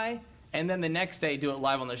you high, and then the next day do it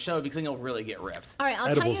live on the show, because then you'll really get ripped. All right, I'll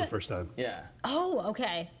tell Edibles you. the first time. Yeah. Oh,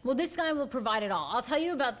 okay. Well, this guy will provide it all. I'll tell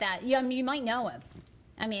you about that. Yeah, I mean, you might know him.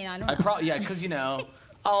 I mean, I don't know. Yeah, because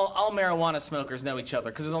all marijuana smokers know each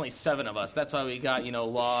other because there's only 7 of us. That's why we got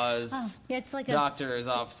laws, Yeah, it's like a. doctors'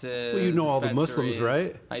 offices. Well, you know all the Muslims, dispensaries.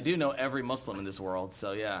 right? I do know every Muslim in this world,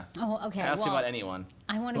 so yeah. Oh, okay. Ask me well, about anyone.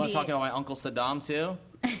 I want You to be. talking about my Uncle Saddam too?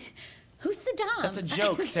 Who's Saddam? That's a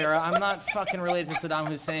joke, Sarah. I'm not fucking related to Saddam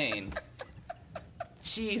Hussein.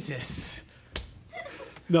 Jesus.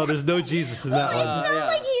 No, there's no Jesus in that It's one. not yeah.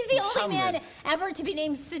 like he's the only man Muhammad. ever to be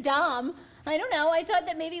named Saddam. I don't know. I thought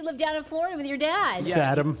that maybe he lived down in Florida with your dad.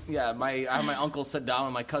 Saddam. Yeah, I have my Uncle Saddam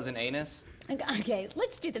and my cousin Anus. Okay,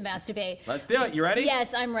 let's do the masturbate. Let's do it. You ready?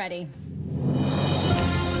 Yes, I'm ready.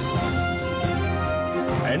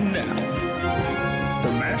 And now, the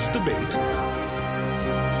masturbate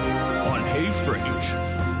on Hey Frase.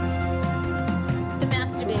 The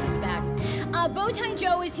masturbate is back. Bowtie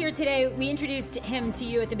Joe is here today. We introduced him to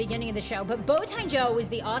you at the beginning of the show, but Bowtie Joe was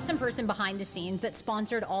the awesome person behind the scenes that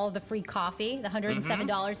sponsored all of the free coffee, the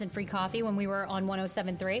 $107 in free coffee when we were on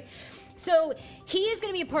 107.3. So he is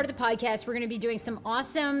going to be a part of the podcast. We're going to be doing some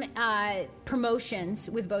awesome promotions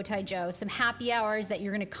with Bowtie Joe, some happy hours that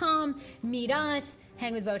you're going to come, meet us,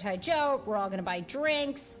 hang with Bowtie Joe. We're all going to buy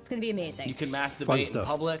drinks. It's going to be amazing. You can Fun masturbate in stuff.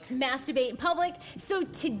 public. Masturbate in public. So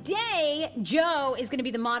today, Joe is going to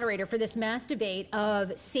be the moderator for this masturbate of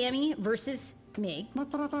Samy versus me.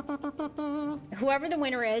 Whoever the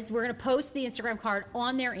winner is, we're going to post the Instagram card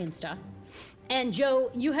on their Insta. And Joe,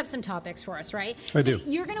 you have some topics for us, right? I so do.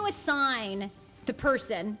 You're going to assign the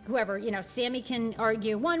person, whoever, Samy can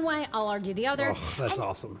argue one way, I'll argue the other. Oh, that's And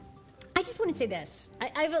awesome. I just want to say this.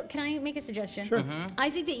 Can I make a suggestion? Sure. I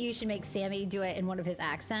think that you should make Samy do it in one of his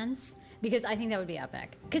accents because I think that would be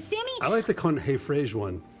epic. Because Samy, I like the Con Hey Frase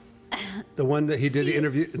one. The one that he did See- the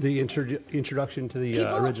interview, the introduction to the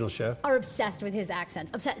people original show. are obsessed with his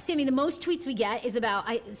accents. Obsessed. Sammy, the most tweets we get is about,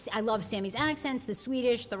 I love Sammy's accents, the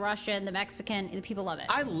Swedish, the Russian, the Mexican. The people love it.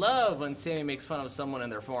 I love when Sammy makes fun of someone in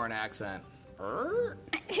their foreign accent.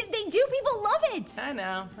 They do. People love it. I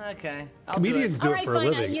know. Okay. Comedians do All it right, for a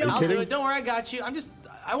fine, living. you Are don't- you I'll do kidding? it. Don't worry, I got you.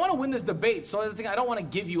 I want to win this debate, so I don't want to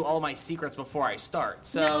give you all my secrets before I start.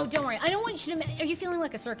 So No, don't worry. I don't want you to. Are you feeling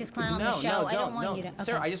like a circus clown on no, the show? no, I don't want you to. Okay.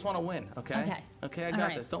 Sarah, I just want to win. Okay. Okay. Okay, I All got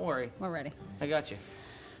right. this. Don't worry. We're ready. I got you.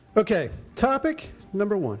 Okay, topic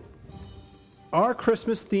number 1. Are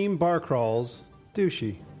Christmas themed bar crawls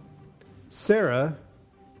douchey? Sarah,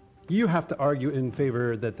 you have to argue in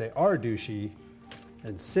favor that they are douchey,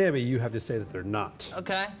 and Samy, you have to say that they're not.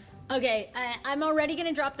 Okay. Okay, I'm already going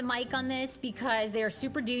to drop the mic on this because they are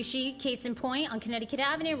super douchey. Case in point, on Connecticut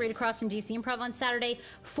Avenue, right across from DC Improv on Saturday,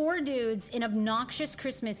 4 dudes in obnoxious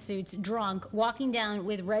Christmas suits, drunk, walking down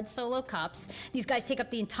with red Solo cups. These guys take up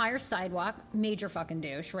the entire sidewalk. Major fucking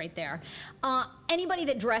douche right there. Anybody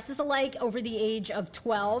that dresses alike over the age of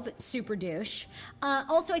 12, super douche.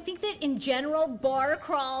 Also, I think that in general, bar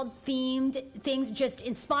crawl themed things just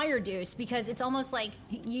inspire douche because it's almost like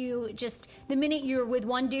the minute you're with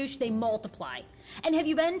one douche, they multiply. And have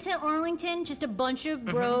you been to Arlington? Just a bunch of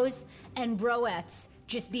bros and broettes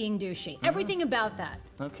just being douchey. Everything about that.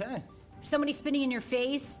 Okay. Somebody spitting in your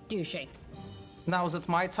face, douchey. Now, is it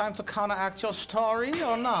my time to counteract your story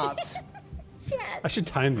or not? I should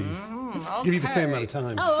time these. Give you the same amount of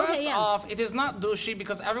time. Oh, okay, First yeah. off, it is not douchey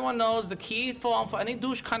because everyone knows the key form for any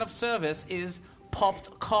douche kind of service is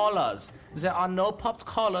popped collars. There are no popped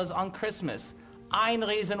collars on Christmas. Ein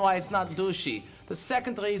reason why it's not douchey. The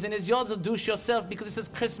second reason is you're the douche yourself because this is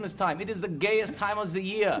Christmas time. It is the gayest time of the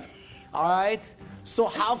year. All right? So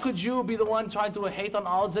how could you be the one trying to hate on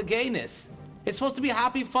all the gayness? It's supposed to be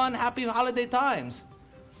happy, fun, happy holiday times.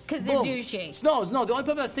 Because they're Boom. douchey. No. The only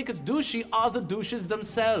people that think it's douchey are the douches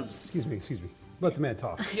themselves. Excuse me. Let the man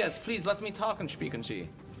talk. Yes, please let me talk and speak and she.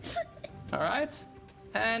 All right?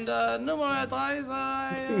 And numero tres,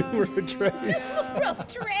 Bro,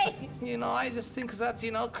 Trace. I just think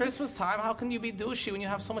that, Christmas time, how can you be douchey when you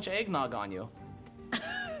have so much eggnog on you?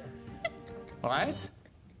 All right?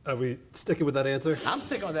 Are we sticking with that answer? I'm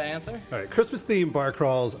sticking with that answer. All right. Christmas-themed bar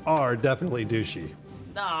crawls are definitely douchey.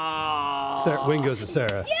 Oh. Sarah, win goes to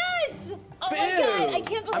Sarah. Yes! Oh my God, I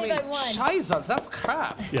can't believe I won. Jesus, that's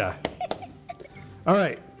crap. Yeah. All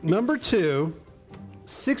right. Number 2,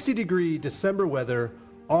 60-degree December weather,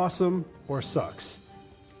 awesome or sucks?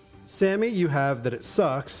 Sammy, you have that it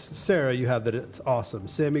sucks. Sarah, you have that it's awesome.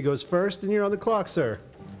 Sammy goes first, and you're on the clock, sir.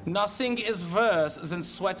 Nothing is worse than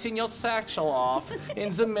sweating your satchel off in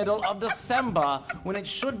the middle of December when it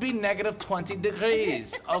should be negative 20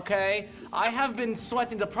 degrees, okay? I have been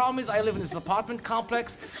sweating. The problem is I live in this apartment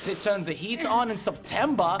complex. They turn the heat on in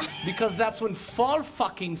September because that's when fall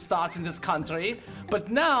fucking starts in this country. But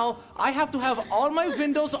now I have to have all my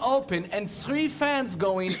windows open and 3 fans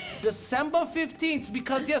going December 15th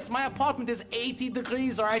because, yes, my apartment is 80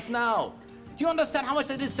 degrees right now. You understand how much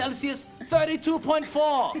that is Celsius?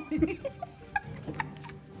 32.4.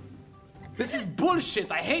 This is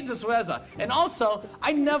bullshit. I hate this weather. And also,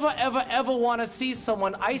 I never, ever, ever want to see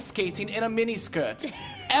someone ice skating in a miniskirt.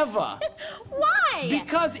 Ever. Why?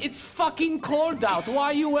 Because it's fucking cold out. Why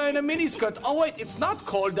are you wearing a miniskirt? Oh, wait, it's not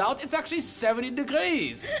cold out. It's actually 70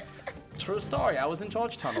 degrees. True story. I was in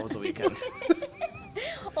Georgetown over the weekend.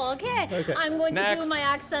 Okay. I'm going to do my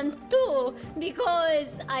accent too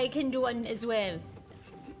because I can do one as well.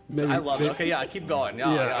 I love it. Okay, yeah, keep going. Yeah,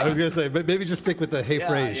 I was going to say, but maybe just stick with the hey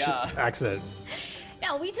Frase accent.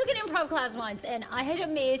 Now, we took an improv class once, and I had an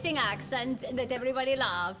amazing accent that everybody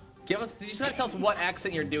loved. You just gotta tell us what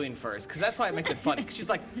accent you're doing first, because that's why it makes it funny. Because she's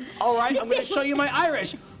like, all right, I'm gonna show you my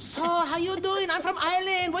Irish. So, how you doing? I'm from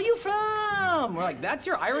Ireland. Where you from? We're like, that's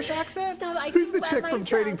your Irish accent? Stop, Who's the chick from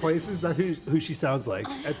Trading Places? That who she sounds like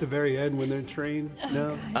at the very end when they're in train?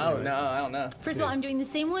 No? Oh, no, I don't know. First of all, I'm doing the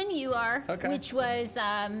same one you are, which was,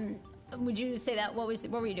 would you say that? What were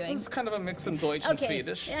you doing? This is kind of a mix of Deutsch and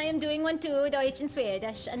Swedish. I am doing one too, Deutsch and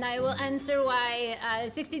Swedish, and I will answer why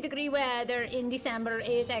 60-degree weather in December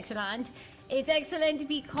is excellent. It's excellent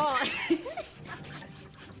because...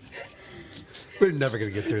 We're never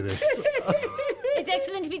going to get through this. It's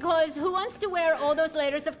excellent because who wants to wear all those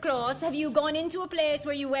layers of clothes? Have you gone into a place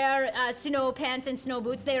where you wear snow pants and snow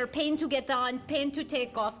boots? They are pain to get on, pain to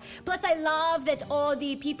take off. Plus, I love that all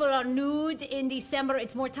the people are nude in December.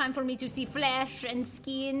 It's more time for me to see flesh and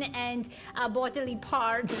skin and bodily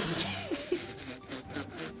parts.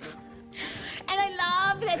 And I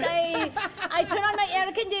love that I turn on my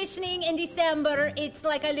air conditioning in December. It's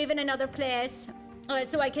like I live in another place.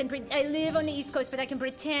 So I live on the East Coast, but I can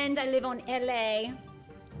pretend I live on LA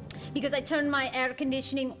because I turn my air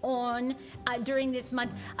conditioning on during this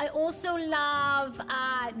month. I also love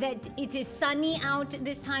that it is sunny out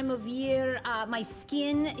this time of year. My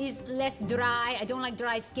skin is less dry. I don't like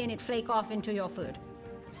dry skin. It flake off into your food.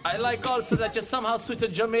 I like also that you somehow switch a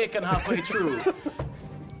Jamaican halfway through.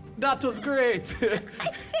 That was great.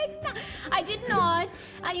 I did not.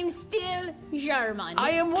 I am still German.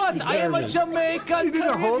 I am what? German. I am a Jamaican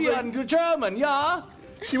Caribbean German, yeah?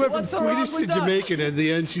 She went from Swedish to Jamaican, and at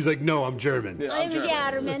the end she's like, no, I'm German. Yeah, I am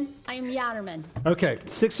German. Okay,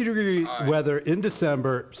 60-degree weather in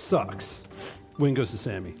December sucks. Win goes to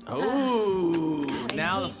Sammy. Oh,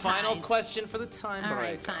 now the final question for the time break. All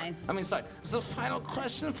right, fine. I mean, sorry, it's the final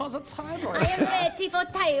question for the time break. I am ready for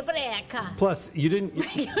tie break. Plus, you didn't...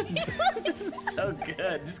 This is so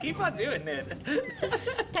good. Just keep on doing it.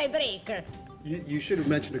 Tiebreaker. You should have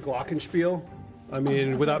mentioned a glockenspiel. I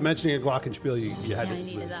mean, without mentioning a glockenspiel, you had to... I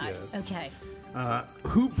needed that. Yeah. Okay.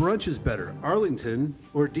 Who brunches better, Arlington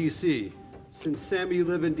or D.C.? Since, Sammy, you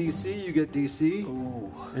live in D.C., you get D.C.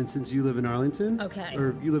 Ooh. And since you live in Arlington... Okay.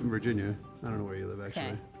 Or you live in Virginia. I don't know where you live,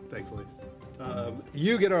 actually, thankfully.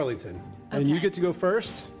 You get Arlington. And you get to go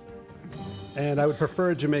first. And I would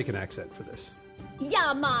prefer a Jamaican accent for this.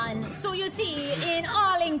 Yeah, man. So you see, in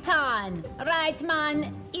Arlington, right,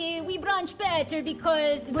 man, we brunch better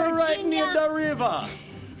because Virginia... We're right near the river.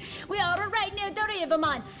 We are right near the river,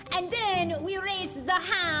 man. And then we raise the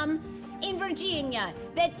ham in Virginia.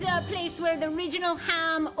 That's a place where the original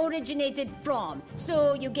ham originated from.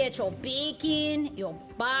 So you get your bacon, your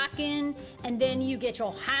bacon, and then you get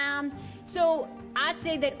your ham. So I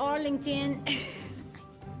say that Arlington...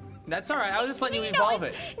 That's all right. I'll just let you evolve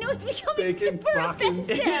it. No, it's becoming super offensive.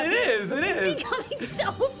 It is. It's becoming so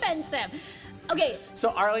offensive. Okay.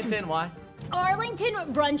 So Arlington, why? Arlington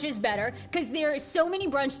brunch is better because there are so many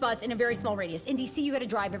brunch spots in a very small radius. In DC, you got to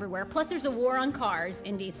drive everywhere. Plus, there's a war on cars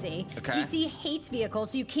in DC. Okay. DC hates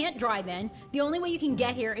vehicles, so you can't drive in. The only way you can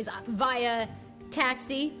get here is via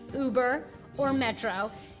taxi, Uber, or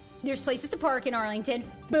Metro. There's places to park in Arlington.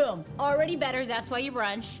 Boom. Already better. That's why you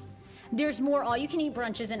brunch. There's more all-you-can-eat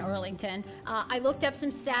brunches in Arlington. I looked up some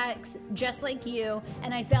stats just like you,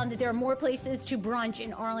 and I found that there are more places to brunch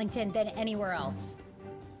in Arlington than anywhere else.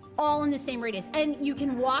 All in the same radius. And you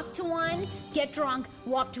can walk to one, get drunk,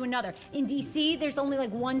 walk to another. In D.C., there's only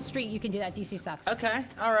like one street you can do that. D.C. sucks. Okay,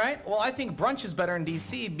 all right. Well, I think brunch is better in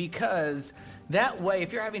D.C. because that way,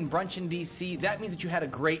 if you're having brunch in D.C., that means that you had a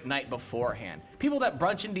great night beforehand. People that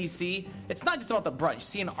brunch in D.C., it's not just about the brunch.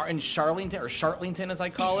 See, in Charlington, or Chartlington as I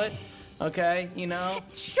call it, okay, you know?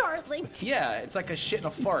 Chartlington. Yeah, it's like a shit and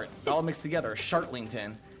a fart all mixed together,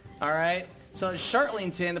 Chartlington, all right? So in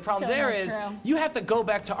Chartlington, the problem there is you have to go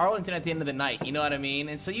back to Arlington at the end of the night, you know what I mean?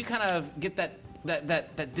 And so you kind of get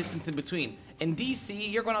that distance in between. In D.C.,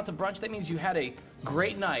 you're going out to brunch, that means you had a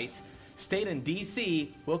great night, stayed in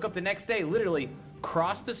D.C., woke up the next day, literally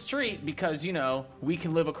crossed the street because, you know, we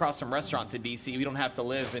can live across from restaurants in D.C. We don't have to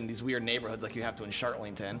live in these weird neighborhoods like you have to in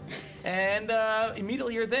Chartlington. And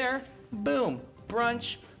immediately you're there, boom,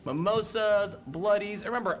 brunch, mimosas, bloodies.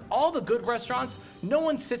 Remember, all the good restaurants, no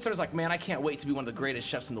one sits there and is like, man, I can't wait to be one of the greatest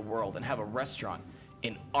chefs in the world and have a restaurant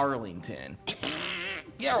in Arlington.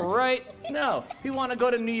 Yeah, right? No, we want to go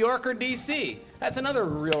to New York or D.C. That's another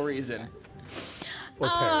real reason. Or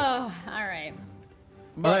Paris. Oh, all right.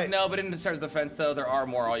 But no, but in Sarah's defense, though, there are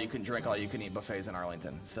more all-you-can-drink, all-you-can-eat buffets in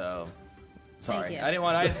Arlington. So, sorry. Thank you. I didn't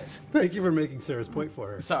want to... Thank you for making Sarah's point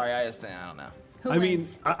for her. Sorry, I don't know. Who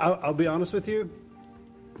wins? I'll be honest with you.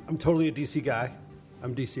 I'm totally a DC guy.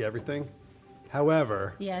 I'm DC everything.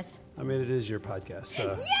 However, yes. I mean, it is your podcast, so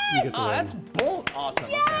yes! you get to win. That's bold. Awesome.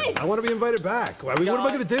 Yes! Okay. I want to be invited back. I mean, what am I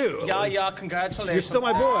going to do? Yeah, congratulations. You're still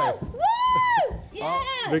my boy. Woo! Yeah!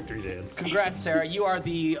 Victory dance. Congrats, Sarah. You are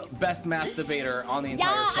the best mass debater on the entire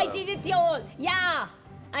show. Yeah, I did it, yo. Yeah,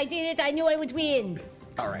 I did it. I knew I would win.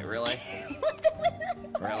 All right, really?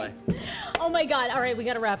 Really? Oh my God. All right, we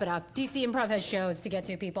got to wrap it up. DC Improv has shows to get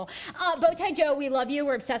to, people. Bowtie Joe, we love you.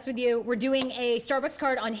 We're obsessed with you. We're doing a Starbucks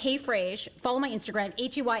card on Hey Frase. Follow my Instagram,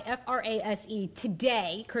 HEYFRASE,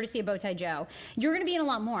 today, courtesy of Bowtie Joe. You're going to be in a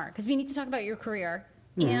lot more because we need to talk about your career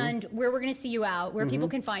and where we're going to see you out, where people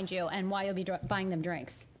can find you, and why you'll be buying them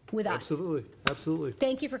drinks with us. Absolutely. Absolutely.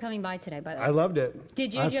 Thank you for coming by today, by the way. I loved it.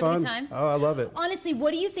 Did you? I had Did you have a good fun. time? Oh, I love it. Honestly,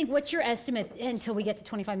 what do you think? What's your estimate until we get to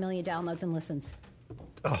 25 million downloads and listens?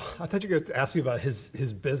 Oh, I thought you were going to ask me about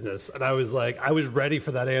his business, and I was like, I was ready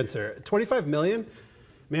for that answer. 25 million?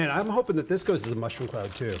 Man, I'm hoping that this goes as a mushroom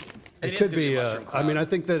cloud too. It could is be. a mushroom cloud. I mean, I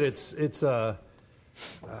think that it's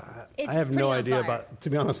I have no idea about. To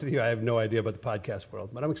be honest with you, I have no idea about the podcast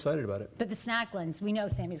world, but I'm excited about it. But the Snacklins, we know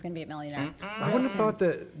Sammy's going to be a millionaire. I wouldn't have thought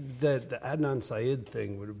that the Adnan Syed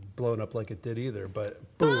thing would have blown up like it did either. But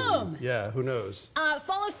boom. Yeah, who knows?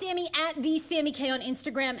 Follow Samy at the Samy K on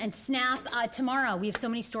Instagram and Snap. Tomorrow we have so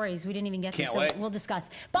many stories we didn't even get to, so wait. we'll discuss.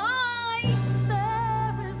 Bye.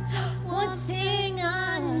 There is one thing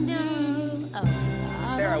I know.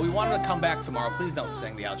 Sarah, we wanted to come back tomorrow. Please don't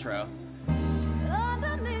sing the outro.